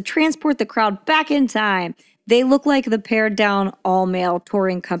goal is to transport the crowd back in time. They look like the pared-down, all-male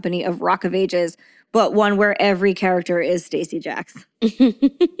touring company of Rock of Ages, but one where every character is Stacey Jacks.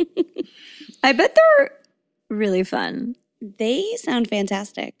 I bet they're really fun. They sound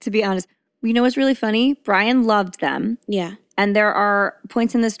fantastic. To be honest. You know what's really funny? Brian loved them. Yeah. And there are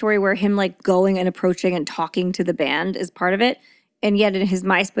points in the story where him like going and approaching and talking to the band is part of it. And yet in his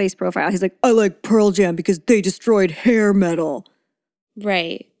MySpace profile, he's like, I like Pearl Jam because they destroyed hair metal.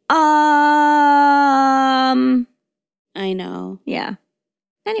 Right. I know. Yeah.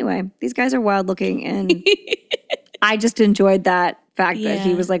 Anyway, these guys are wild looking, and I just enjoyed that fact that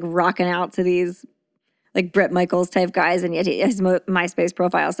he was like rocking out to these like Bret Michaels type guys, and yet his MySpace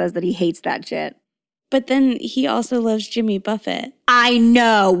profile says that he hates that shit. But then he also loves Jimmy Buffett. I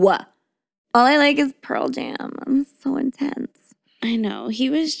know. All I like is Pearl Jam. I'm so intense. I know. He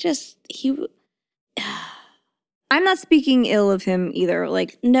was just I'm not speaking ill of him either.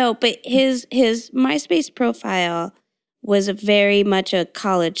 Like no, but his MySpace profile was very much a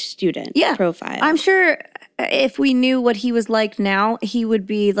college student profile. I'm sure if we knew what he was like now, he would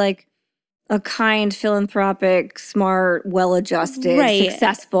be like a kind, philanthropic, smart, well-adjusted,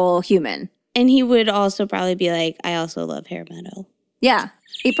 successful human. And he would also probably be like, I also love hair metal. Yeah.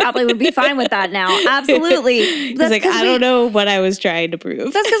 He probably would be fine with that now. Absolutely. He's like, I don't know what I was trying to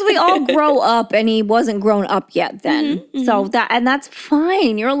prove. That's because we all grow up, and he wasn't grown up yet then. Mm-hmm. So that's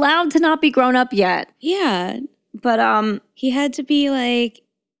fine. You're allowed to not be grown up yet. Yeah. But he had to be like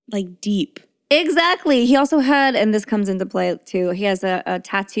deep. Exactly. He also had, and this comes into play too, he has a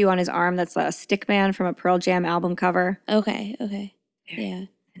tattoo on his arm that's a stick man from a Pearl Jam album cover. Okay. Very yeah.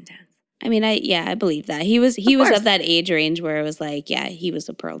 intense. I mean, I believe that. He was of that age range where it was like, yeah, he was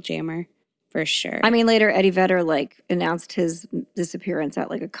a Pearl Jammer for sure. I mean, later Eddie Vedder like announced his disappearance at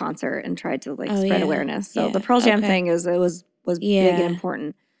like a concert and tried to like spread awareness. So the Pearl Jam thing was big and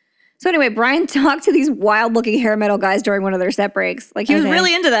important. So anyway, Brian talked to these wild-looking hair metal guys during one of their set breaks. Like, he was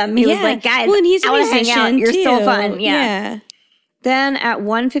really into them. He was like, guys, well, and he's I want to hang out. You're so fun. Yeah. Then at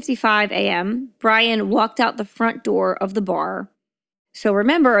 1:55 a.m., Brian walked out the front door of the bar. So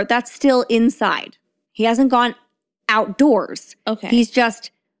remember, that's still inside. He hasn't gone outdoors. Okay. He's just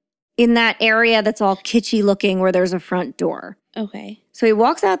in that area that's all kitschy looking where there's a front door. Okay. So he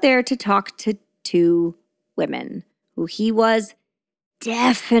walks out there to talk to two women who he was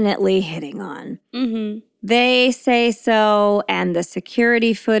definitely hitting on. Mm-hmm. They say so, and the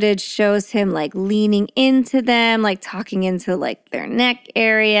security footage shows him like leaning into them, like talking into like their neck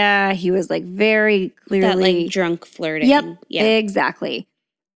area. He was like very clearly that like drunk flirting. Yep, exactly.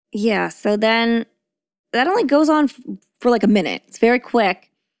 Yeah, so then that only goes on for like a minute. It's very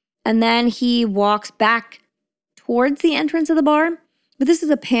quick. And then he walks back towards the entrance of the bar. But this is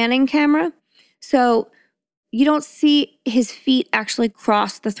a panning camera. So you don't see his feet actually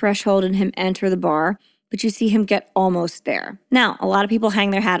cross the threshold and him enter the bar, but you see him get almost there. Now, a lot of people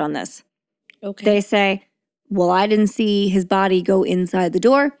hang their hat on this. Okay. They say, well, I didn't see his body go inside the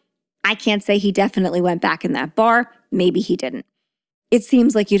door. I can't say he definitely went back in that bar. Maybe he didn't. It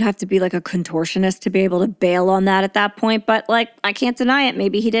seems like you'd have to be like a contortionist to be able to bail on that at that point, but like, I can't deny it.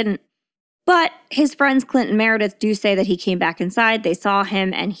 Maybe he didn't. But his friends Clint and Meredith do say that he came back inside, they saw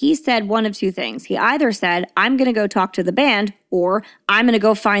him, and he said one of two things. He either said, I'm going to go talk to the band, or I'm going to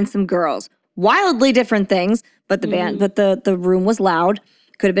go find some girls. Wildly different things, but the room was loud.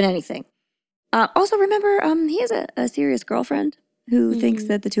 Could have been anything. Also, remember, he has a serious girlfriend who thinks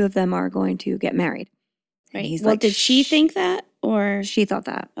that the two of them are going to get married. Right. He's well, like, did she think that, or she thought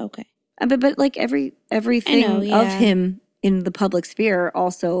that? Okay. But like everything of him in the public sphere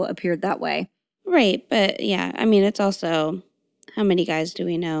also appeared that way. Right. But yeah, I mean, it's also, how many guys do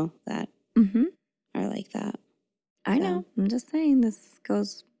we know that are like that? I know. I'm just saying this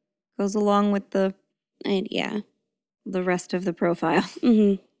goes along with the rest of the profile.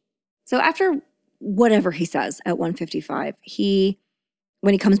 Mm-hmm. So after whatever he says at 1:55,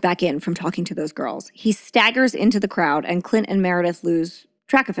 when he comes back in from talking to those girls, he staggers into the crowd and Clint and Meredith lose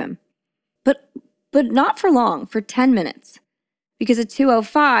track of him. But not for long, for 10 minutes. Because at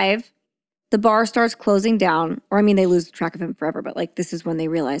 2:05, the bar starts closing down. Or I mean, they lose track of him forever, but like this is when they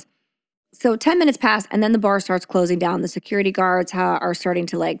realize. So 10 minutes pass and then the bar starts closing down. The security guards are starting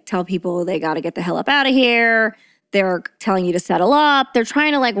to like tell people they got to get the hell up out of here. They're telling you to settle up. They're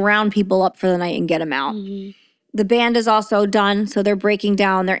trying to like round people up for the night and get them out. Mm-hmm. The band is also done, so they're breaking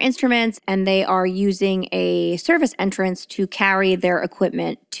down their instruments and they are using a service entrance to carry their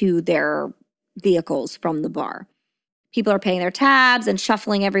equipment to their vehicles from the bar. People are paying their tabs and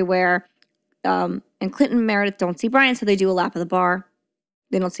shuffling everywhere. And Clinton and Meredith don't see Brian, so they do a lap of the bar.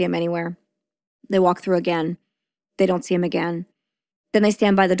 They don't see him anywhere. They walk through again. They don't see him again. Then they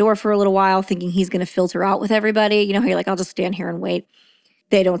stand by the door for a little while, thinking he's going to filter out with everybody. You know, how you're like, I'll just stand here and wait.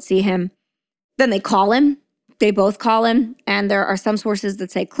 They don't see him. Then they call him. They both call him, and there are some sources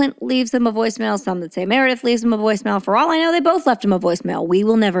that say Clint leaves him a voicemail, some that say Meredith leaves him a voicemail. For all I know, they both left him a voicemail. We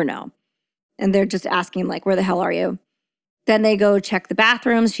will never know. And they're just asking him, like, where the hell are you? Then they go check the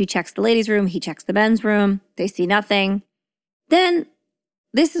bathrooms. She checks the ladies' room. He checks the men's room. They see nothing. Then,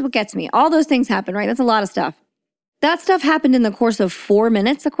 this is what gets me. All those things happen, right? That's a lot of stuff. That stuff happened in the course of 4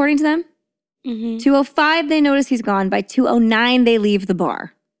 minutes, according to them. Mm-hmm. 2:05, they notice he's gone. By 2:09, they leave the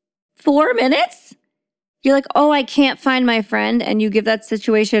bar. 4 minutes? You're like, oh, I can't find my friend. And you give that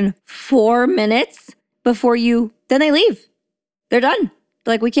situation 4 minutes before then they leave. They're done.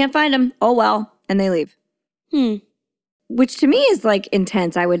 They're like, we can't find him. Oh, well. And they leave. Which to me is like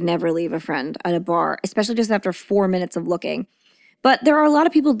intense. I would never leave a friend at a bar, especially just after 4 minutes of looking. But there are a lot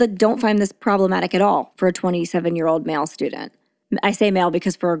of people that don't find this problematic at all for a 27-year-old male student. I say male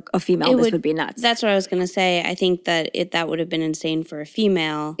because for a female, this would be nuts. That's what I was going to say. I think that that would have been insane for a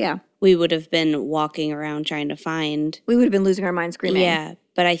female. Yeah. We would have been walking around trying to find. We would have been losing our minds screaming. Yeah.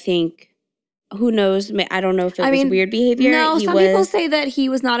 But I think, who knows? I don't know if it was weird behavior. No, some people say that he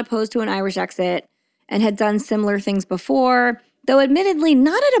was not opposed to an Irish exit and had done similar things before, though admittedly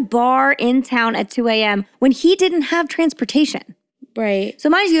not at a bar in town at 2 a.m. when he didn't have transportation. Right. So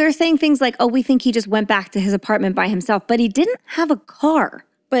mind you, they're saying things like, oh, we think he just went back to his apartment by himself, but he didn't have a car.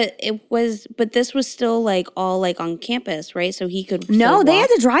 But this was still like all like on campus, right? So he could No, they had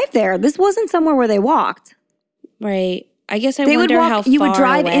to drive there. This wasn't somewhere where they walked. Right. I guess they wonder would walk, how far you would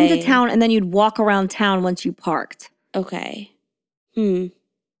drive away. into town and then you'd walk around town once you parked. Okay.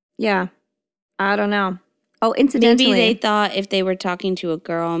 Yeah. I don't know. Oh, incidentally. Maybe they thought if they were talking to a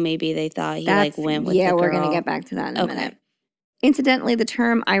girl, maybe they thought he like went with the girl. Yeah, we're going to get back to that in a minute. Incidentally, the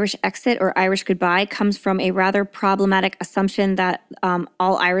term Irish exit or Irish goodbye comes from a rather problematic assumption that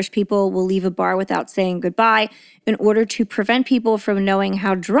all Irish people will leave a bar without saying goodbye in order to prevent people from knowing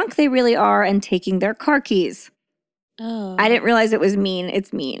how drunk they really are and taking their car keys. Oh. I didn't realize it was mean.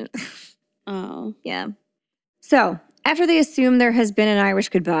 It's mean. Oh. Yeah. So, after they assume there has been an Irish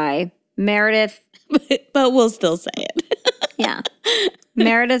goodbye, Meredith... but we'll still say it. Yeah.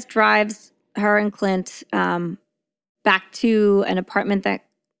 Meredith drives her and Clint... back to an apartment that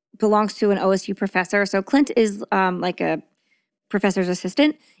belongs to an OSU professor. So Clint is like a professor's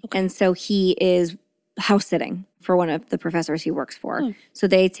assistant. Okay. And so he is house sitting for one of the professors he works for. So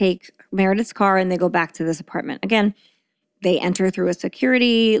they take Meredith's car and they go back to this apartment. Again, they enter through a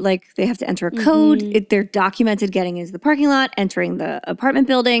security, like they have to enter a code. They're documented getting into the parking lot, entering the apartment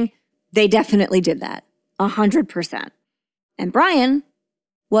building. They definitely did that, 100%. And Brian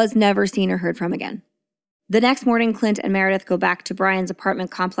was never seen or heard from again. The next morning, Clint and Meredith go back to Brian's apartment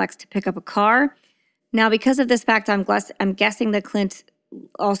complex to pick up a car. Now, because of this fact, I'm guessing that Clint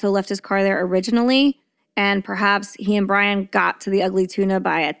also left his car there originally, and perhaps he and Brian got to the Ugly Tuna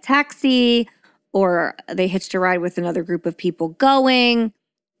by a taxi, or they hitched a ride with another group of people going.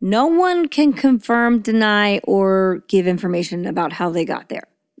 No one can confirm, deny, or give information about how they got there.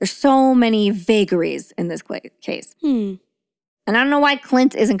 There's so many vagaries in this case. And I don't know why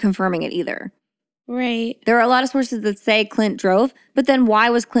Clint isn't confirming it either. Right. There are a lot of sources that say Clint drove, but then why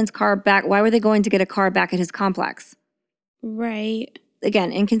was Clint's car back? Why were they going to get a car back at his complex? Right.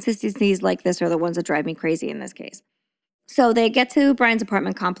 Again, inconsistencies like this are the ones that drive me crazy in this case. So they get to Brian's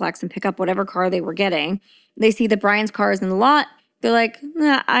apartment complex and pick up whatever car they were getting. They see that Brian's car is in the lot. They're like,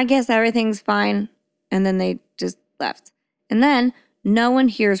 nah, I guess everything's fine. And then they just left. And then no one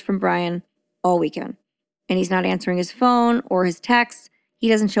hears from Brian all weekend. And he's not answering his phone or his texts. He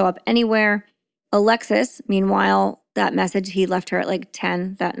doesn't show up anywhere. Alexis, meanwhile, that message he left her at like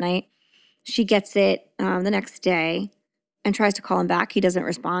 10 that night, she gets it the next day and tries to call him back. He doesn't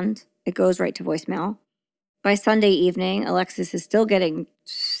respond. It goes right to voicemail. By Sunday evening, Alexis is still getting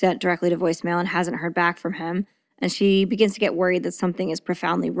sent directly to voicemail and hasn't heard back from him. And she begins to get worried that something is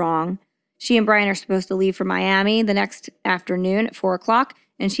profoundly wrong. She and Brian are supposed to leave for Miami the next afternoon at 4 o'clock,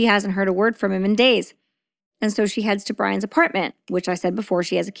 and she hasn't heard a word from him in days. And so she heads to Brian's apartment, which I said before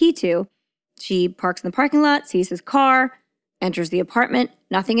she has a key to. She parks in the parking lot, sees his car, enters the apartment.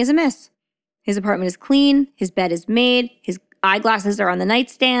 Nothing is amiss. His apartment is clean. His bed is made. His eyeglasses are on the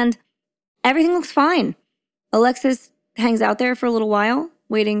nightstand. Everything looks fine. Alexis hangs out there for a little while,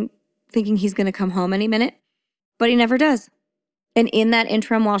 waiting, thinking he's going to come home any minute, but he never does. And in that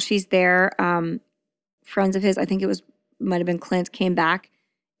interim, while she's there, friends of his, I think might have been Clint, came back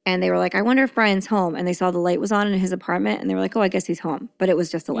and they were like, I wonder if Brian's home. And they saw the light was on in his apartment and they were like, oh, I guess he's home. But it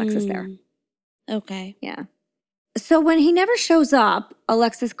was just Alexis there. Okay. Yeah. So when he never shows up,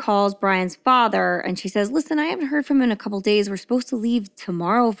 Alexis calls Brian's father and she says, listen, I haven't heard from him in a couple days. We're supposed to leave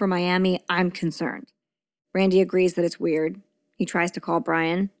tomorrow for Miami. I'm concerned. Randy agrees that it's weird. He tries to call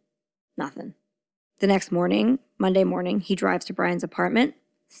Brian. Nothing. The next morning, Monday morning, he drives to Brian's apartment.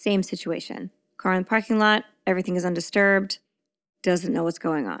 Same situation. Car in the parking lot. Everything is undisturbed. Doesn't know what's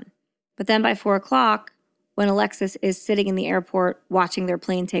going on. But then by 4 o'clock, when Alexis is sitting in the airport watching their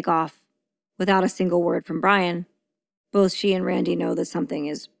plane take off without a single word from Brian, both she and Randy know that something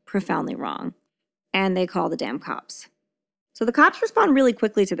is profoundly wrong, and they call the damn cops. So the cops respond really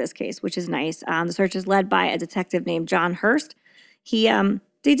quickly to this case, which is nice. The search is led by a detective named John Hurst.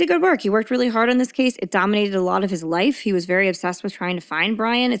 They did good work. He worked really hard on this case. It dominated a lot of his life. He was very obsessed with trying to find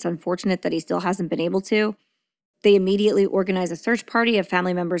Brian. It's unfortunate that he still hasn't been able to. They immediately organize a search party of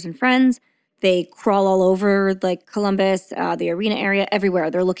family members and friends. They crawl all over like Columbus, the arena area, everywhere.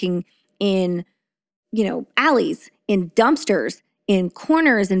 They're looking in, alleys, in dumpsters, in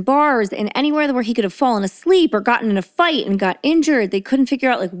corners, in bars, and anywhere where he could have fallen asleep or gotten in a fight and got injured. They couldn't figure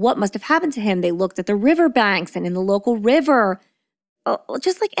out what must have happened to him. They looked at the riverbanks and in the local river.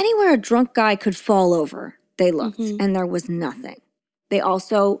 Just like anywhere a drunk guy could fall over, they looked, and there was nothing. They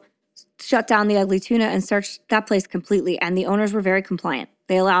also shut down the Ugly Tuna and searched that place completely, and the owners were very compliant.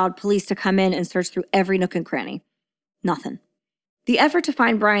 They allowed police to come in and search through every nook and cranny. Nothing. The effort to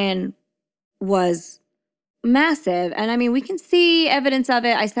find Brian was massive, and we can see evidence of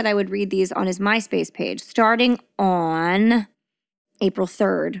it. I said I would read these on his MySpace page, starting on April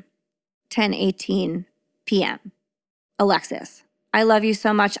 3rd, 10:18 p.m. Alexis, I love you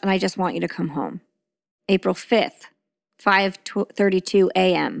so much and I just want you to come home. April 5th, 5:32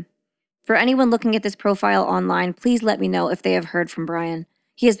 a.m. For anyone looking at this profile online, please let me know if they have heard from Brian.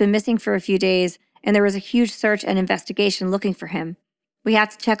 He has been missing for a few days, and there was a huge search and investigation looking for him. We have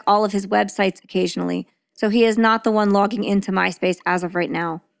to check all of his websites occasionally, so he is not the one logging into MySpace as of right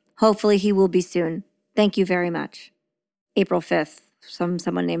now. Hopefully he will be soon. Thank you very much. April 5th,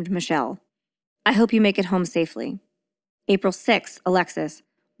 someone named Michelle. I hope you make it home safely. April 6th, Alexis.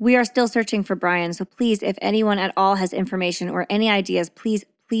 We are still searching for Brian, so please, if anyone at all has information or any ideas, please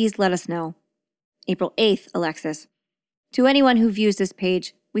let us know. April 8th, Alexis. To anyone who views this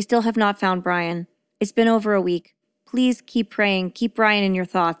page, we still have not found Brian. It's been over a week. Please keep praying, keep Brian in your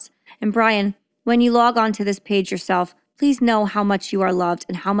thoughts. And Brian, when you log on to this page yourself, please know how much you are loved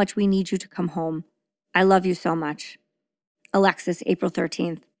and how much we need you to come home. I love you so much. Alexis, April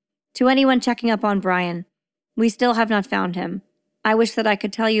 13th. To anyone checking up on Brian, we still have not found him. I wish that I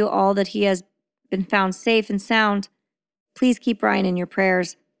could tell you all that he has been found safe and sound. Please keep Brian in your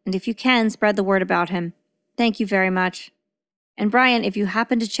prayers, and if you can, spread the word about him. Thank you very much. And Brian, if you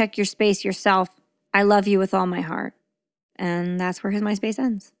happen to check your space yourself, I love you with all my heart. And that's where his MySpace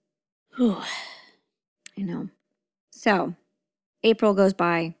ends. Whew. I know. So, April goes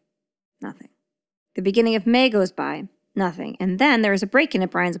by, nothing. The beginning of May goes by, nothing. And then there is a break-in at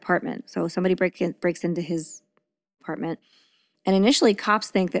Brian's apartment. So somebody breaks into his apartment. And initially, cops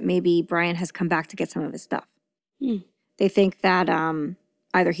think that maybe Brian has come back to get some of his stuff. They think that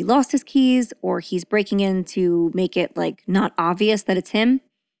either he lost his keys or he's breaking in to make it not obvious that it's him.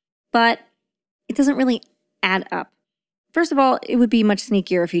 But it doesn't really add up. First of all, it would be much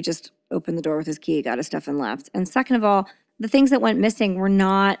sneakier if he just opened the door with his key, got his stuff, and left. And second of all, the things that went missing were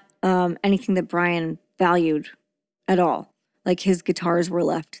not anything that Brian valued at all. His guitars were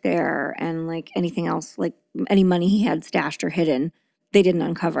left there and anything else, any money he had stashed or hidden, they didn't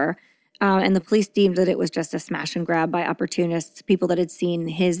uncover. And the police deemed that it was just a smash and grab by opportunists, people that had seen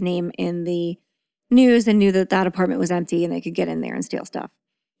his name in the news and knew that that apartment was empty and they could get in there and steal stuff.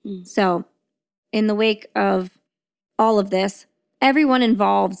 So in the wake of all of this, everyone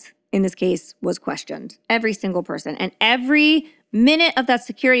involved in this case was questioned. Every single person. And every minute of that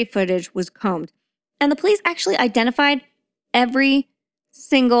security footage was combed. And the police actually identified every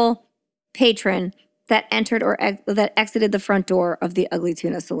single patron that entered or that exited the front door of the Ugly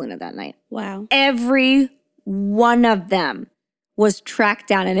Tuna Saloon that night. Wow. Every one of them was tracked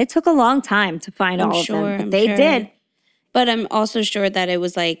down. And it took a long time to find all of them. But they did. But I'm also sure that it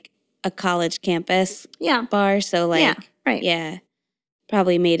was a college campus bar. So right.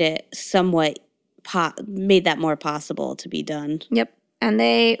 Probably made it somewhat, made that more possible to be done. Yep. And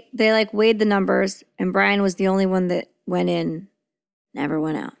they weighed the numbers, and Brian was the only one that went in, never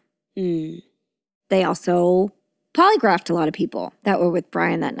went out. They also polygraphed a lot of people that were with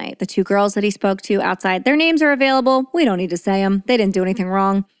Brian that night. The 2 girls that he spoke to outside, their names are available. We don't need to say them. They didn't do anything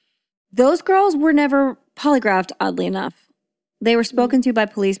wrong. Those girls were never polygraphed, oddly enough. They were spoken to by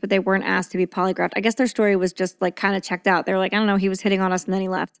police, but they weren't asked to be polygraphed. I guess their story was just like kind of checked out. They were like, I don't know, he was hitting on us and then he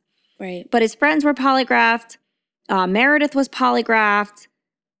left. Right. But his friends were polygraphed. Meredith was polygraphed.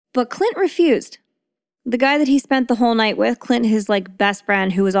 But Clint refused. The guy that he spent the whole night with, Clint, his like best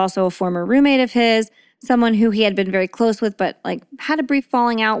friend, who was also a former roommate of his, someone who he had been very close with, but like had a brief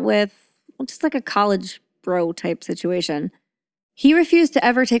falling out with, just like a college bro type situation. He refused to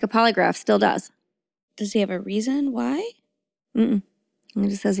ever take a polygraph, still does. Does he have a reason why? He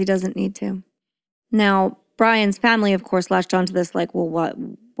just says he doesn't need to. Now, Brian's family, of course, latched onto this like, well,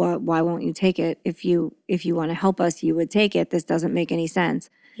 why won't you take it? If you want to help us, you would take it. This doesn't make any sense.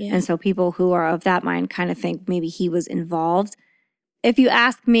 Yeah. And so people who are of that mind kind of think maybe he was involved. If you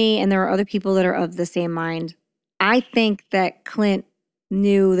ask me, and there are other people that are of the same mind, I think that Clint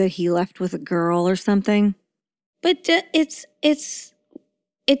knew that he left with a girl or something. But it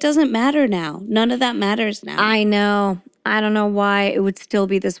doesn't matter now. None of that matters now. I know. I don't know why it would still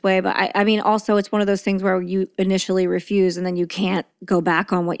be this way, but I mean, also it's one of those things where you initially refuse and then you can't go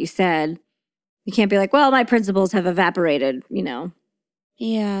back on what you said. You can't be like, well, my principles have evaporated, you know.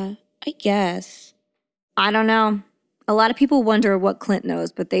 Yeah, I guess. I don't know. A lot of people wonder what Clint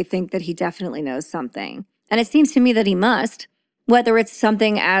knows, but they think that he definitely knows something. And it seems to me that he must, whether it's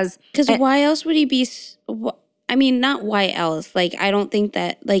something as... Because why else would he be... I mean, not why else. Like, I don't think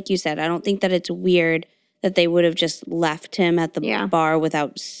that, like you said, I don't think that it's weird that they would have just left him at the bar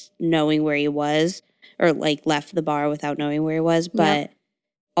without knowing where he was, or like left the bar without knowing where he was. But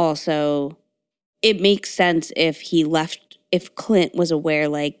also, it makes sense if he left, if Clint was aware,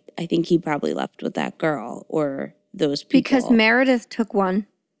 like, I think he probably left with that girl or those people. Because Meredith took one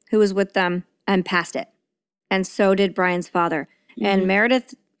who was with them and passed it. And so did Brian's father. Mm-hmm. And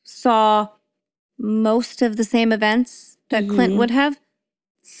Meredith saw most of the same events that Clint would have.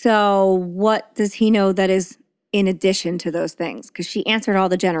 So what does he know that is in addition to those things? Because she answered all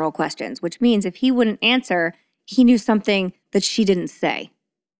the general questions, which means if he wouldn't answer, he knew something that she didn't say.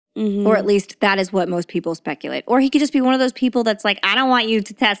 Mm-hmm. Or at least that is what most people speculate. Or he could just be one of those people that's like, I don't want you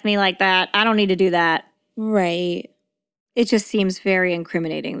to test me like that. I don't need to do that. Right. It just seems very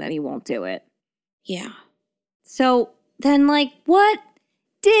incriminating that he won't do it. Yeah. So then, like, what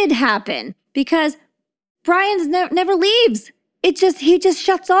did happen? Because Brian never leaves. He just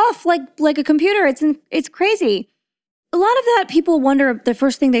shuts off like a computer. It's crazy. A lot of that people wonder, the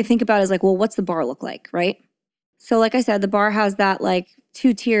first thing they think about is like, well, what's the bar look like, right? So like I said, the bar has that like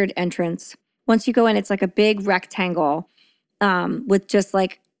 2-tiered entrance. Once you go in, it's like a big rectangle with just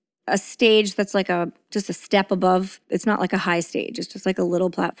like a stage that's like just a step above. It's not like a high stage. It's just like a little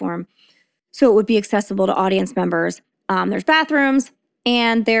platform. So it would be accessible to audience members. There's bathrooms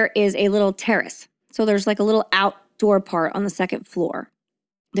and there is a little terrace. So there's like a little outdoor part on the second floor.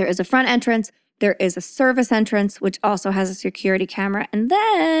 There is a front entrance. There is a service entrance, which also has a security camera. And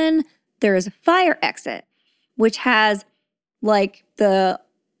then there is a fire exit, which has like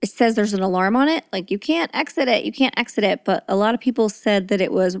it says there's an alarm on it. Like you can't exit it. But a lot of people said that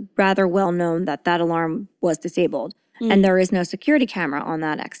it was rather well known that that alarm was disabled. And there is no security camera on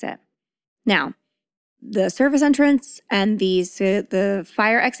that exit. Now, the service entrance and the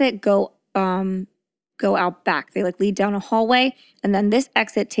fire exit go out back. They like lead down a hallway, and then this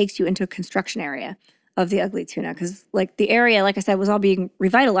exit takes you into a construction area of the Ugly Tuna because like the area, like I said, was all being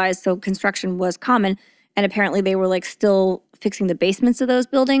revitalized, so construction was common, and apparently they were like still fixing the basements of those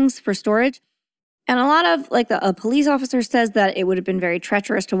buildings for storage. And a lot of like a police officer says that it would have been very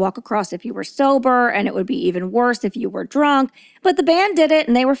treacherous to walk across if you were sober, and it would be even worse if you were drunk. But the band did it,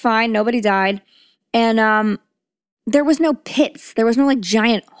 and they were fine. Nobody died. And there was no pits. There was no like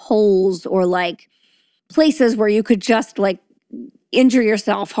giant holes or like places where you could just like injure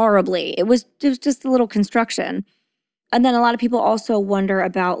yourself horribly. It was just a little construction. And then a lot of people also wonder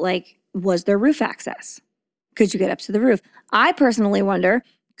about like, was there roof access? Could you get up to the roof? I personally wonder,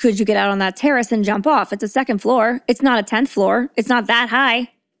 could you get out on that terrace and jump off? It's a second floor. It's not a 10th floor. It's not that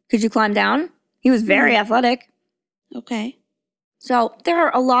high. Could you climb down? He was very athletic. Okay. So there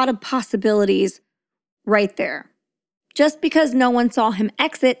are a lot of possibilities right there. Just because no one saw him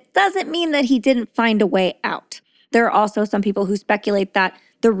exit doesn't mean that he didn't find a way out. There are also some people who speculate that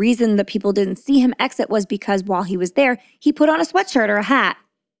the reason that people didn't see him exit was because while he was there, he put on a sweatshirt or a hat.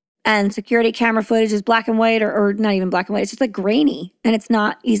 And security camera footage is black and white or not even black and white. It's just like grainy and it's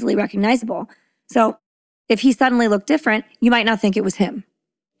not easily recognizable. So if he suddenly looked different, you might not think it was him.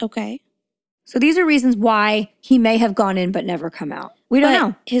 Okay. So these are reasons why he may have gone in but never come out. We don't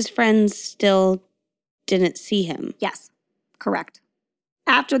know. His friends still didn't see him. Yes, correct.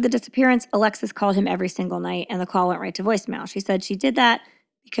 After the disappearance, Alexis called him every single night, and the call went right to voicemail. She said she did that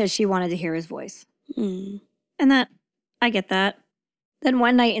because she wanted to hear his voice. Mm. And I get that. Then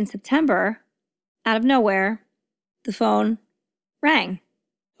one night in September, out of nowhere, the phone rang.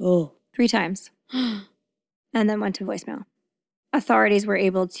 Oh. 3 times. And then went to voicemail. Authorities were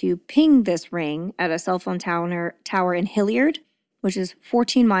able to ping this ring at a cell phone tower in Hilliard, which is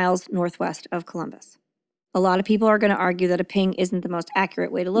 14 miles northwest of Columbus. A lot of people are going to argue that a ping isn't the most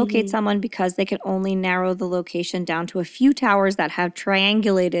accurate way to locate someone because they can only narrow the location down to a few towers that have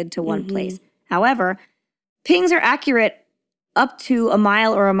triangulated to one place. However, pings are accurate up to a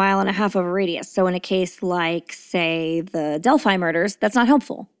mile or a mile and a half of a radius. So in a case like, say, the Delphi murders, that's not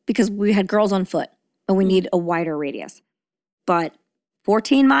helpful because we had girls on foot and we need a wider radius. But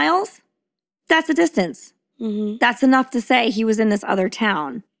 14 miles? That's a distance. That's enough to say he was in this other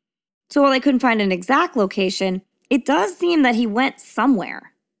town. So while they couldn't find an exact location, it does seem that he went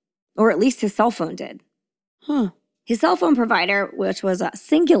somewhere. Or at least his cell phone did. His cell phone provider, which was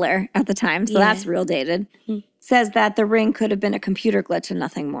Singular at the time, so that's real dated, says that the ring could have been a computer glitch and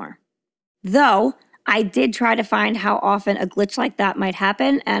nothing more. Though, I did try to find how often a glitch like that might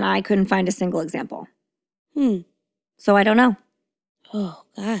happen, and I couldn't find a single example. So I don't know. Oh,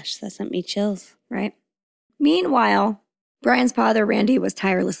 gosh, that sent me chills. Right? Meanwhile, Brian's father, Randy, was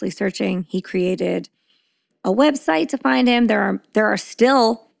tirelessly searching. He created a website to find him. There are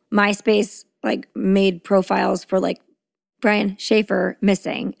still MySpace made profiles for Brian Schaefer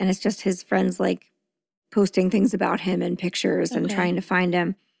missing, and it's just his friends posting things about him and pictures and trying to find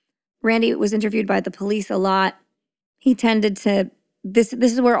him. Randy was interviewed by the police a lot. He tended to this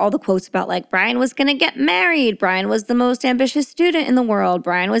is where all the quotes about Brian was going to get married, Brian was the most ambitious student in the world,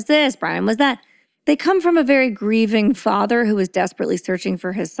 Brian was this, Brian was that. They come from a very grieving father who was desperately searching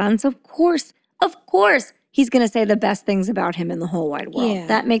for his son. So of course, he's going to say the best things about him in the whole wide world. Yeah.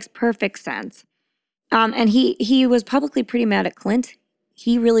 That makes perfect sense. And he was publicly pretty mad at Clint.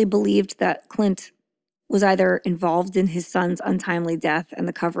 He really believed that Clint was either involved in his son's untimely death and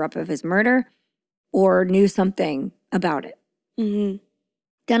the cover-up of his murder or knew something about it.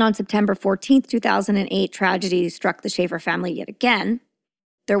 Then on September 14th, 2008, tragedy struck the Schaefer family yet again.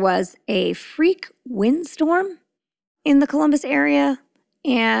 There was a freak windstorm in the Columbus area,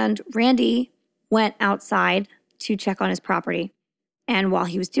 and Randy went outside to check on his property. And while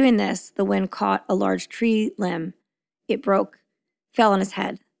he was doing this, the wind caught a large tree limb. It broke, fell on his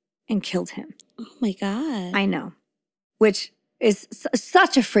head, and killed him. Oh my God. I know, which is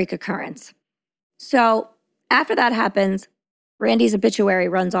such a freak occurrence. So after that happens, Randy's obituary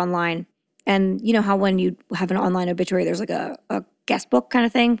runs online. And you know how when you have an online obituary, there's a guest book kind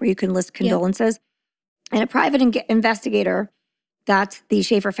of thing where you can list condolences? Yeah. And a private investigator that the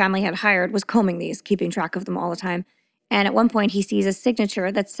Schaefer family had hired was combing these, keeping track of them all the time. And at one point, he sees a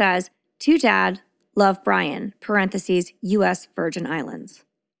signature that says, "To Dad, love Brian, parentheses, U.S. Virgin Islands."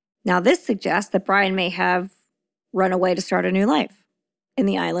 Now, this suggests that Brian may have run away to start a new life in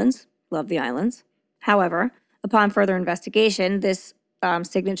the islands. Love the islands. However, upon further investigation, this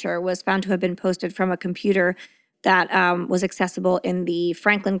signature was found to have been posted from a computer that was accessible in the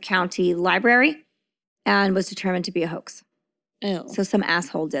Franklin County Library and was determined to be a hoax. Ew. So some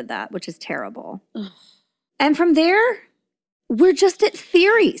asshole did that, which is terrible. Ugh. And from there, we're just at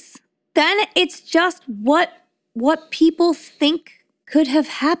theories. Then it's just what people think could have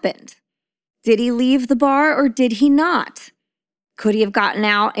happened. Did he leave the bar or did he not? Could he have gotten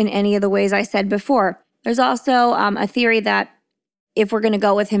out in any of the ways I said before? There's also a theory that if we're going to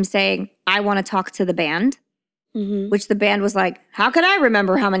go with him saying, "I want to talk to the band," which the band was like, "How could I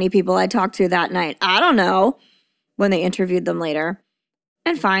remember how many people I talked to that night? I don't know," when they interviewed them later.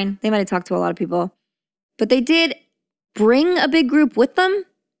 And fine, they might have talked to a lot of people. But they did bring a big group with them.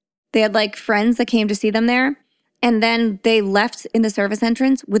 They had friends that came to see them there. And then they left in the service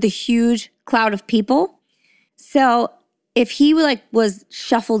entrance with a huge cloud of people. So if he was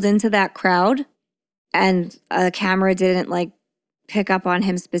shuffled into that crowd and a camera didn't pick up on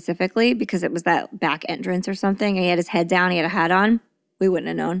him specifically because it was that back entrance or something, and he had his head down, he had a hat on, we wouldn't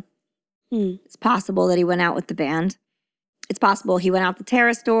have known. It's possible that he went out with the band. It's possible he went out the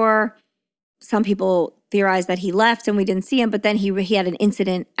terrace door. Some people theorize that he left and we didn't see him, but then he had an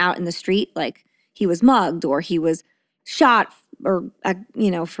incident out in the street, he was mugged or he was shot or,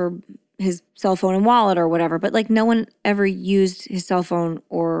 for his cell phone and wallet or whatever. But no one ever used his cell phone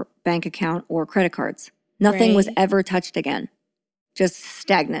or bank account or credit cards. Nothing was ever touched again. Just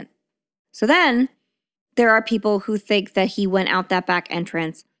stagnant. So then there are people who think that he went out that back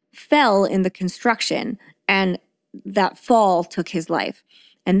entrance, fell in the construction, and that fall took his life.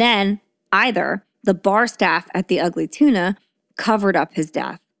 And then either The bar staff at the Ugly Tuna covered up his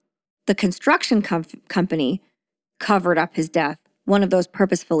death. The construction company covered up his death, one of those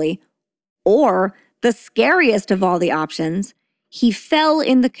purposefully. Or, the scariest of all the options, he fell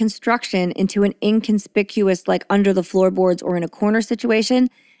in the construction into an inconspicuous, like under the floorboards or in a corner situation.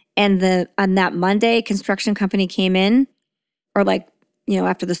 And on that Monday, construction company came in, or like,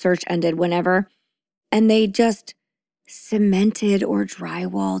 after the search ended, whenever, and they just cemented or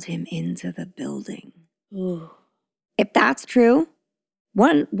drywalled him into the building. Ooh. If that's true,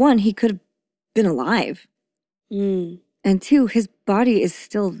 one, he could have been alive. Mm. And two, his body is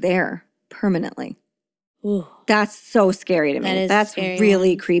still there permanently. Ooh. That's so scary to me. That's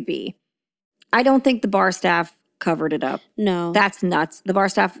really creepy. I don't think the bar staff covered it up. No. That's nuts. The bar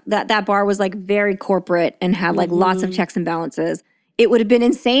staff, that bar was like very corporate and had like lots of checks and balances. It would have been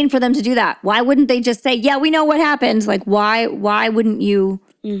insane for them to do that. Why wouldn't they just say, yeah, we know what happened? Like, why wouldn't you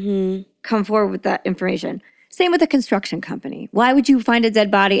come forward with that information? Same with the construction company. Why would you find a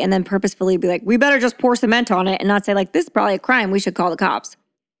dead body and then purposefully be like, we better just pour cement on it and not say like, this is probably a crime, we should call the cops?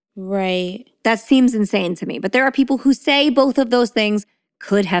 Right. That seems insane to me. But there are people who say both of those things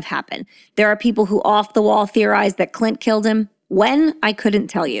could have happened. There are people who off the wall theorize that Clint killed him. When? I couldn't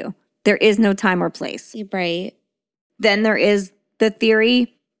tell you. There is no time or place. Right. Then there is the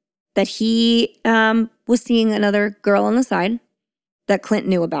theory that he was seeing another girl on the side, that Clint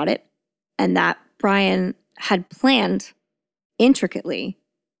knew about it, and that Brian had planned intricately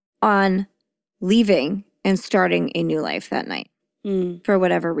on leaving and starting a new life that night for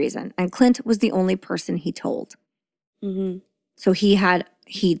whatever reason. And Clint was the only person he told. So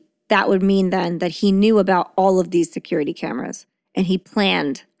that would mean then that he knew about all of these security cameras and he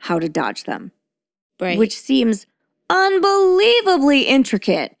planned how to dodge them. Right. Which seems unbelievably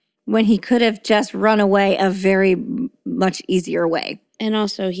intricate when he could have just run away a very much easier way. And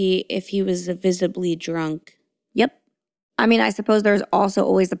also if he was visibly drunk. Yep. I mean, I suppose there's also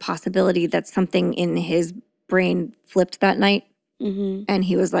always the possibility that something in his brain flipped that night. And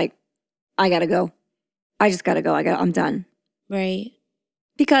he was like, I gotta go. I just gotta go. I'm done. Right.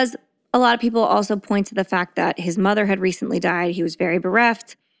 Because a lot of people also point to the fact that his mother had recently died. He was very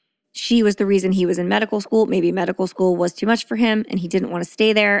bereft. She was the reason he was in medical school. Maybe medical school was too much for him and he didn't want to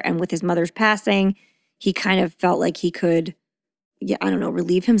stay there. And with his mother's passing, he kind of felt like he could,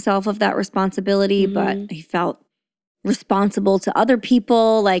 relieve himself of that responsibility. But he felt responsible to other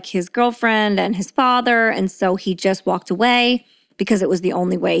people like his girlfriend and his father. And so he just walked away because it was the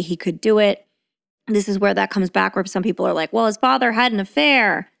only way he could do it. This is where that comes back, where some people are like, well, his father had an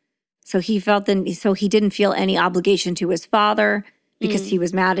affair. So he didn't feel any obligation to his father because he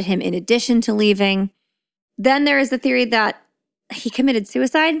was mad at him in addition to leaving. Then there is the theory that he committed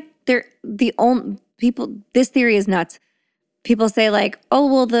suicide. This theory is nuts. People say like, oh,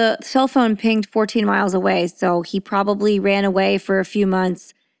 well, the cell phone pinged 14 miles away. So he probably ran away for a few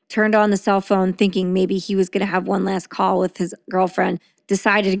months, turned on the cell phone thinking maybe he was going to have one last call with his girlfriend,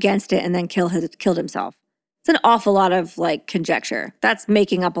 decided against it, and then killed himself. It's an awful lot of like conjecture. That's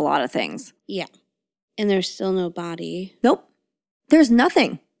making up a lot of things. Yeah. And there's still no body. Nope. There's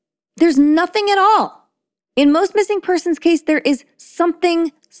nothing. There's nothing at all. In most missing persons case, there is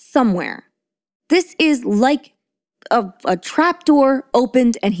something somewhere. This is like a trap door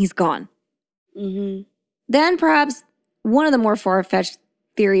opened and he's gone. Then perhaps one of the more far-fetched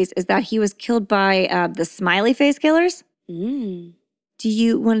theories is that he was killed by the smiley face killers. Do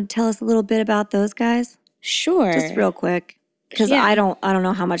you want to tell us a little bit about those guys? Sure. Just real quick, because I don't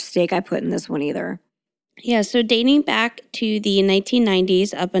know how much stake I put in this one either. Yeah, so dating back to the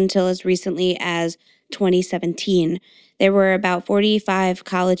 1990s up until as recently as 2017, there were about 45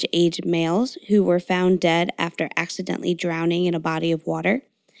 college-age males who were found dead after accidentally drowning in a body of water.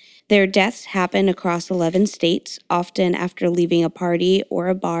 Their deaths happened across 11 states, often after leaving a party or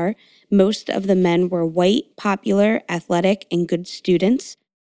a bar. Most of the men were white, popular, athletic, and good students.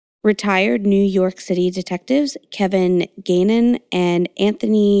 Retired New York City detectives Kevin Gainan and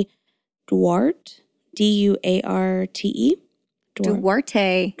Anthony Duarte, Duarte.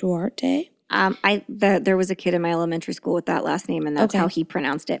 Duarte. There was a kid in my elementary school with that last name, and that's how he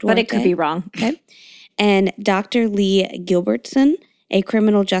pronounced it. Duarte. But it could be wrong. Okay. And Dr. Lee Gilbertson, a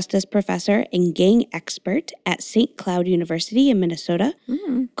criminal justice professor and gang expert at St. Cloud University in Minnesota,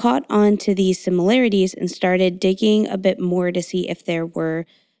 caught on to these similarities and started digging a bit more to see if there were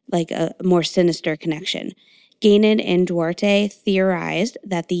like a more sinister connection. Gainan and Duarte theorized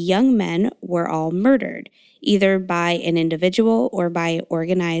that the young men were all murdered, either by an individual or by an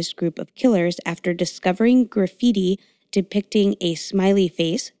organized group of killers after discovering graffiti depicting a smiley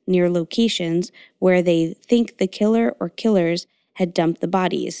face near locations where they think the killer or killers had dumped the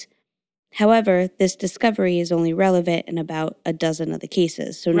bodies. However, this discovery is only relevant in about a dozen of the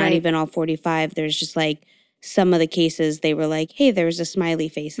cases. So not Right. even all 45. There's just like some of the cases they were like, hey, there's a smiley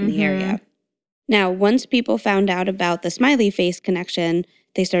face in the area. Now, once people found out about the smiley face connection,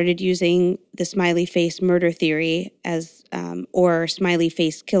 they started using the smiley face murder theory as, or smiley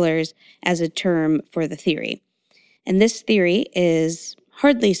face killers as a term for the theory. And this theory is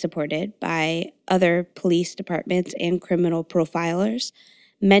hardly supported by other police departments and criminal profilers.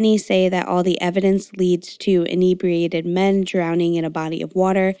 Many say that all the evidence leads to inebriated men drowning in a body of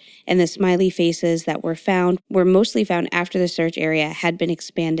water, and the smiley faces that were found were mostly found after the search area had been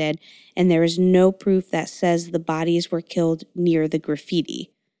expanded, and there is no proof that says the bodies were killed near the graffiti.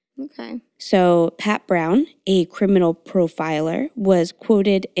 Okay. So Pat Brown, a criminal profiler, was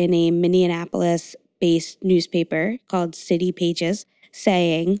quoted in a Minneapolis-based newspaper called City Pages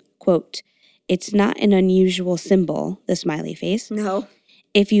saying, quote, "It's not an unusual symbol, the smiley face. No.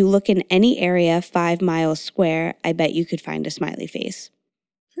 If you look in any area 5 miles square, I bet you could find a smiley face."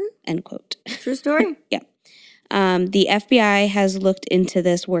 End quote. True story? Yeah. The FBI has looked into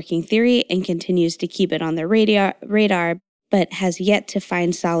this working theory and continues to keep it on their radar, but has yet to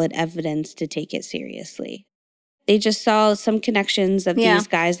find solid evidence to take it seriously. They just saw some connections of these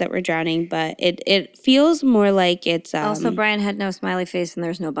guys that were drowning, but it feels more like it's... also, Brian had no smiley face and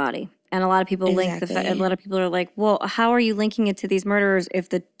there's no body. And a lot of people link the fact, a lot of people are like, well, how are you linking it to these murderers if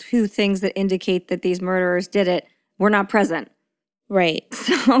the two things that indicate that these murderers did it were not present? Right.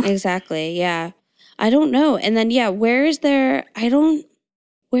 So Exactly. Yeah. I don't know. And then, where is there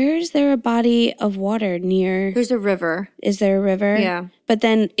a body of water near? there's a river. Is there a river? Yeah. But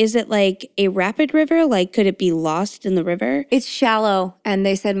then is it like a rapid river? Like, could it be lost in the river? It's shallow. And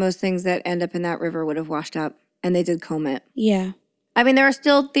they said most things that end up in that river would have washed up. And they did comb it. Yeah. I mean, there are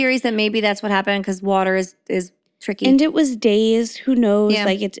still theories that maybe that's what happened because water is tricky. And it was days. Who knows? Yeah.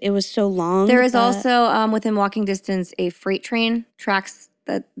 Like, it was so long. There is also, within walking distance, a freight train tracks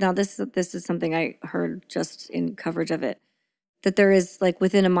that. Now, this is something I heard just in coverage of it, that there is, like,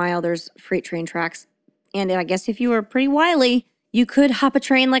 within a mile, there's freight train tracks. And I guess if you were pretty wily, you could hop a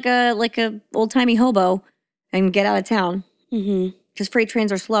train like a old-timey hobo and get out of town. Because freight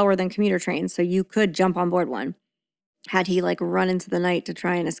trains are slower than commuter trains, so you could jump on board one. Had he, like, run into the night to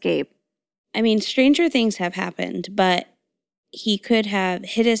try and escape. I mean, stranger things have happened, but he could have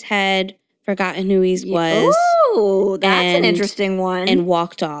hit his head, forgotten who he was. Ooh, that's an interesting one. And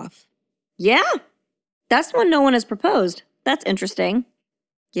walked off. Yeah. That's one no one has proposed. That's interesting.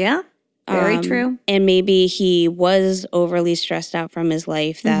 Yeah, very true. And maybe he was overly stressed out from his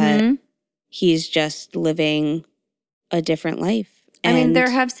life that he's just living a different life. I mean,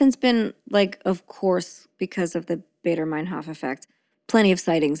 there have since been, like, of course, because of the Bader-Meinhof effect, plenty of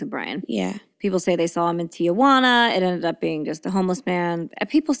sightings of Brian. Yeah. People say they saw him in Tijuana. It ended up being just a homeless man.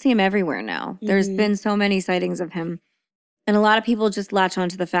 People see him everywhere now. There's been so many sightings of him. And a lot of people just latch on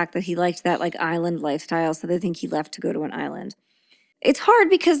to the fact that he liked that, like, island lifestyle, so they think he left to go to an island. It's hard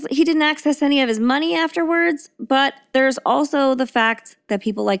because he didn't access any of his money afterwards, but there's also the fact that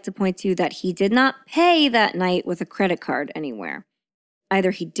people like to point to that he did not pay that night with a credit card anywhere.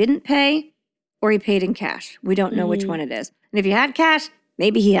 Either he didn't pay or he paid in cash. We don't know which one it is. And if he had cash,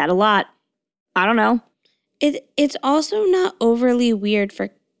 maybe he had a lot. I don't know. It's also not overly weird for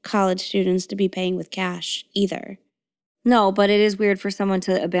college students to be paying with cash either. No, but it is weird for someone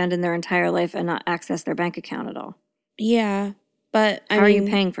to abandon their entire life and not access their bank account at all. Yeah, but How are you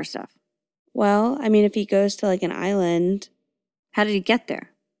paying for stuff? Well, I mean, if he goes to like an island. How did he get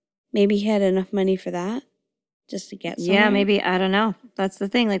there? Maybe he had enough money for that. Just to get somewhere. Yeah, maybe. I don't know. That's the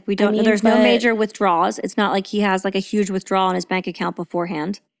thing. Like, we don't, there's no major withdrawals. It's not like he has like a huge withdrawal on his bank account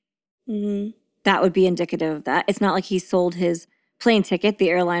beforehand. That would be indicative of that. It's not like he sold his plane ticket. The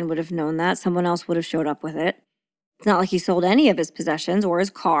airline would have known that. Someone else would have showed up with it. It's not like he sold any of his possessions or his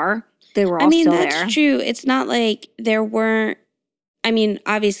car. They were all still there. I mean, that's true. It's not like there weren't, I mean,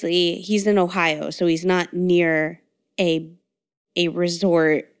 obviously he's in Ohio, so he's not near a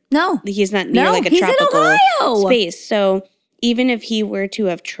resort. No. He's not near like a tropical space. So even if he were to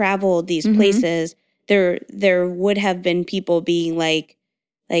have traveled these places, there would have been people being like,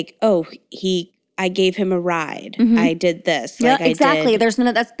 oh, I gave him a ride. I did this. Yeah, exactly. There's none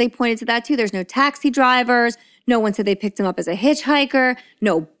of that. They pointed to that too. There's no taxi drivers. No one said they picked him up as a hitchhiker.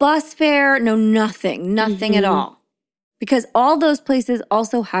 No bus fare. No nothing. Nothing at all. Because all those places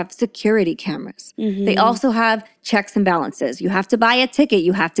also have security cameras. They also have checks and balances. You have to buy a ticket.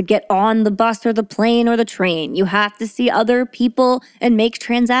 You have to get on the bus or the plane or the train. You have to see other people and make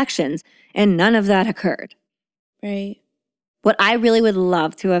transactions. And none of that occurred. Right. What I really would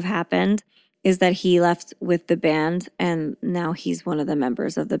love to have happened is that he left with the band and now he's one of the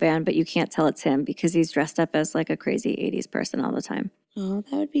members of the band, but you can't tell it's him because he's dressed up as like a crazy 80s person all the time. Oh,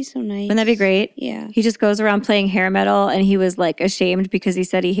 that would be so nice. Wouldn't that be great? Yeah. He just goes around playing hair metal and he was like ashamed because he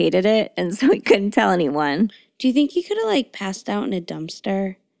said he hated it and so he couldn't tell anyone. Do you think he could have like passed out in a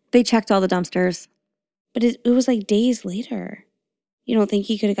dumpster? They checked all the dumpsters. But it was like days later. You don't think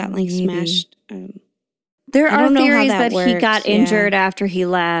he could have gotten like Maybe. smashed? There I are don't know how theories that that he works, got yeah. injured after he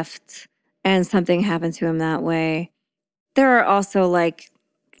left and something happened to him that way. There are also like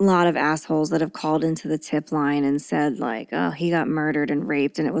a lot of assholes that have called into the tip line and said like, oh, he got murdered and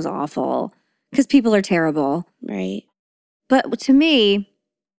raped and it was awful because people are terrible. Right. But to me,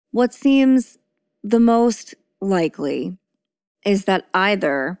 what seems the most likely is that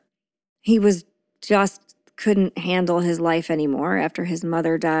either he was just couldn't handle his life anymore after his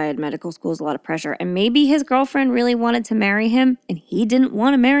mother died. Medical school's a lot of pressure. And maybe his girlfriend really wanted to marry him and he didn't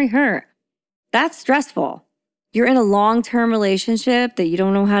want to marry her. That's stressful. You're in a long-term relationship that you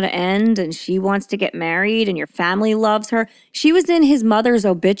don't know how to end and she wants to get married and your family loves her. She was in his mother's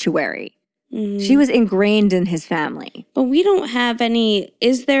obituary. Mhm. She was ingrained in his family. But we don't have any.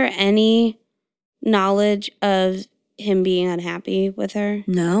 Is there any knowledge of him being unhappy with her?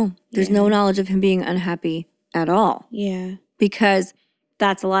 No, there's no knowledge of him being unhappy at all. Yeah. Because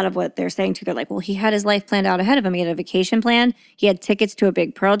that's a lot of what they're saying too. They're like, well, he had his life planned out ahead of him. He had a vacation plan. He had tickets to a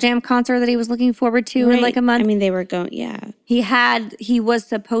big Pearl Jam concert that he was looking forward to in like a month. I mean, they were going, yeah. He was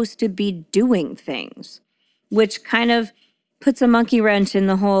supposed to be doing things, which kind of puts a monkey wrench in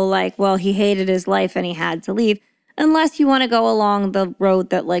the whole like, well, he hated his life and he had to leave. Unless you want to go along the road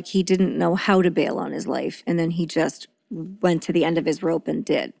that like he didn't know how to bail on his life and then he just went to the end of his rope and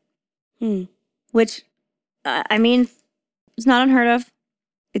did. Which, I mean, it's not unheard of.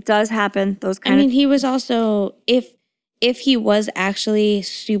 It does happen. Those kind of he was also, if he was actually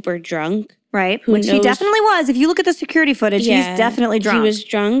super drunk. right, who which he knows- definitely was. If you look at the security footage, he's definitely drunk. He was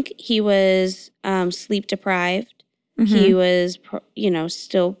drunk. He was sleep deprived. Mm-hmm. He was,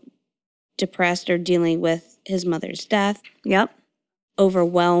 still depressed or dealing with his mother's death. Yep.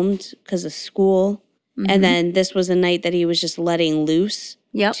 Overwhelmed because of school. Mm-hmm. And then this was a night that he was just letting loose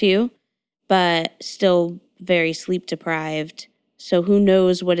too, but still very sleep deprived. So who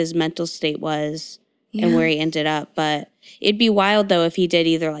knows what his mental state was and where he ended up. But it'd be wild though if he did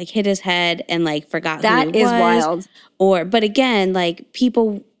either like hit his head and like forgot who That he is was. wild. But again, like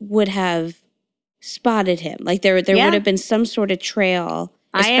people would have spotted him. Like there would have been some sort of trail,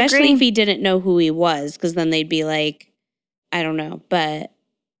 especially if he didn't know who he was, because then they'd be like, I don't know. But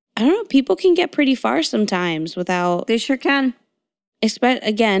I don't know. People can get pretty far sometimes without. They sure can.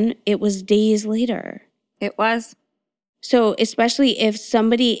 Again, it was days later. It was. So especially if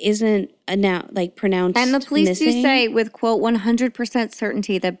somebody isn't pronounced And the police missing, do say with, quote, 100%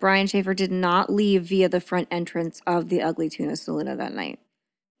 certainty that Brian Schaefer did not leave via the front entrance of the Ugly Tuna Saloon that night.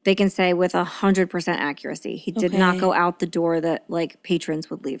 They can say with 100% accuracy. He did not go out the door that like patrons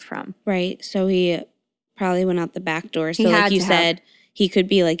would leave from. Right. So he probably went out the back door. So He like had you to said, he could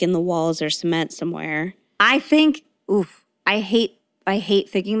be like in the walls or cement somewhere. I think, I hate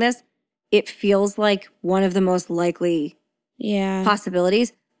thinking this. It feels like one of the most likely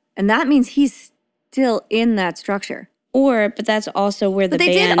possibilities. And that means he's still in that structure. But that's also where the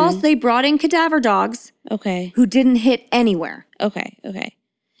band... They brought in cadaver dogs. Okay. Who didn't hit anywhere. Okay.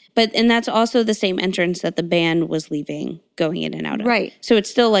 And that's also the same entrance that the band was leaving, going in and out of. Right. So it's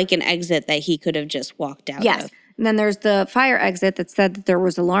still like an exit that he could have just walked out of. And then there's the fire exit that said that there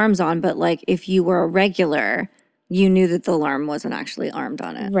was alarms on, but like if you were a regular, you knew that the alarm wasn't actually armed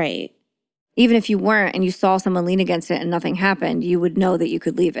on it. Right. Even if you weren't and you saw someone lean against it and nothing happened, you would know that you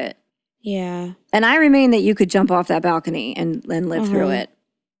could leave it. Yeah. And I remain that you could jump off that balcony and live through it.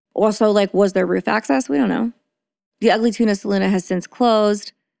 Also, like, was there roof access? We don't know. The Ugly Tuna Saloon has since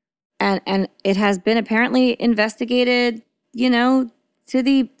closed, and it has been apparently investigated, to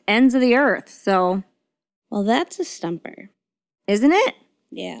the ends of the earth. So, well, that's a stumper. Isn't it?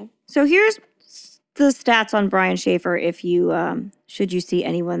 Yeah. So here's the stats on Brian Schaefer if you, should you see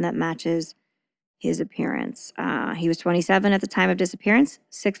anyone that matches his appearance. He was 27 at the time of disappearance,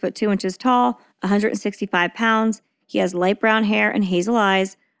 6'2" tall, 165 pounds. He has light brown hair and hazel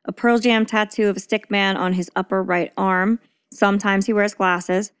eyes, a Pearl Jam tattoo of a stick man on his upper right arm. Sometimes he wears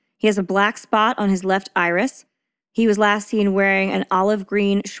glasses. He has a black spot on his left iris. He was last seen wearing an olive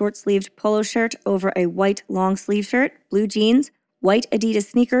green short-sleeved polo shirt over a white long-sleeve shirt, blue jeans, white Adidas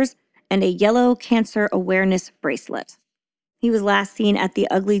sneakers, and a yellow cancer awareness bracelet. He was last seen at the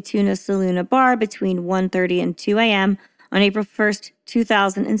Ugly Tuna Saloon bar between 1:30 and 2 a.m. on April 1st,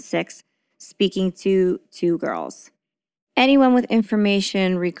 2006, speaking to two girls. Anyone with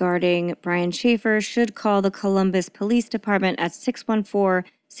information regarding Brian Schaefer should call the Columbus Police Department at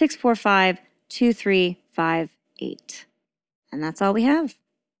 614-645-2358. And that's all we have.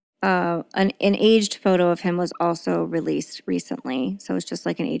 An aged photo of him was also released recently. So it's just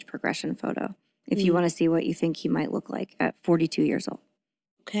like an age progression photo if you want to see what you think he might look like at 42 years old.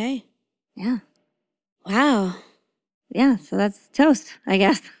 Okay. Yeah. Wow. Yeah, so that's toast, I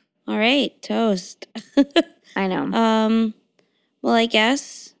guess. All right, toast. I know. Well, I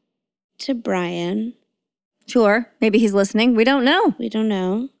guess to Brian. Sure, maybe he's listening. We don't know. We don't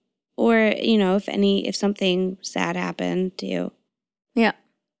know. Or, if something sad happened to you. Yeah.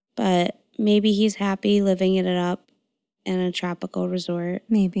 But maybe he's happy living it up in a tropical resort.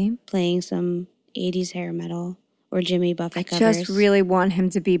 Maybe. Playing some 80s hair metal or Jimmy Buffett covers. I just really want him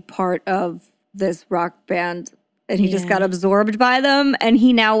to be part of this rock band. And he just got absorbed by them. And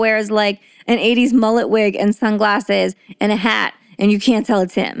he now wears like an 80s mullet wig and sunglasses and a hat. And you can't tell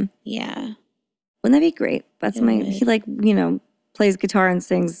it's him. Yeah. Wouldn't that be great? He like, plays guitar and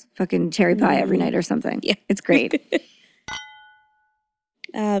sings fucking Cherry Pie every night or something. Yeah. It's great.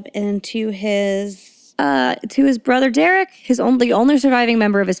 And to his brother Derek, the only surviving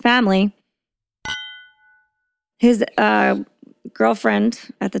member of his family, his girlfriend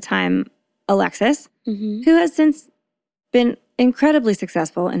at the time, Alexis, who has since been incredibly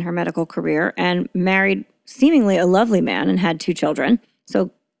successful in her medical career and married seemingly a lovely man and had 2 children.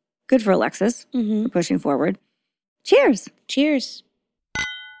 So good for Alexis for pushing forward. Cheers. Cheers.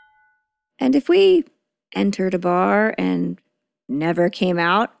 And if we entered a bar and never came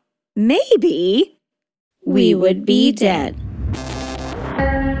out, maybe we would be dead.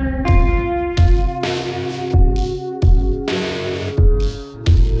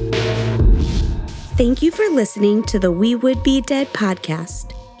 Thank you for listening to the We Would Be Dead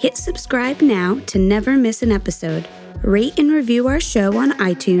podcast. Hit subscribe now to never miss an episode. Rate and review our show on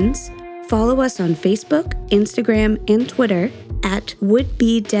iTunes. Follow us on Facebook, Instagram, and Twitter at Would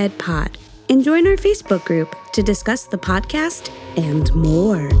Be Dead Pod. And join our Facebook group to discuss the podcast and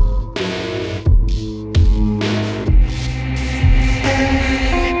more.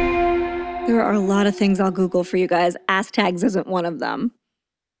 There are a lot of things I'll Google for you guys. Ass tags isn't one of them.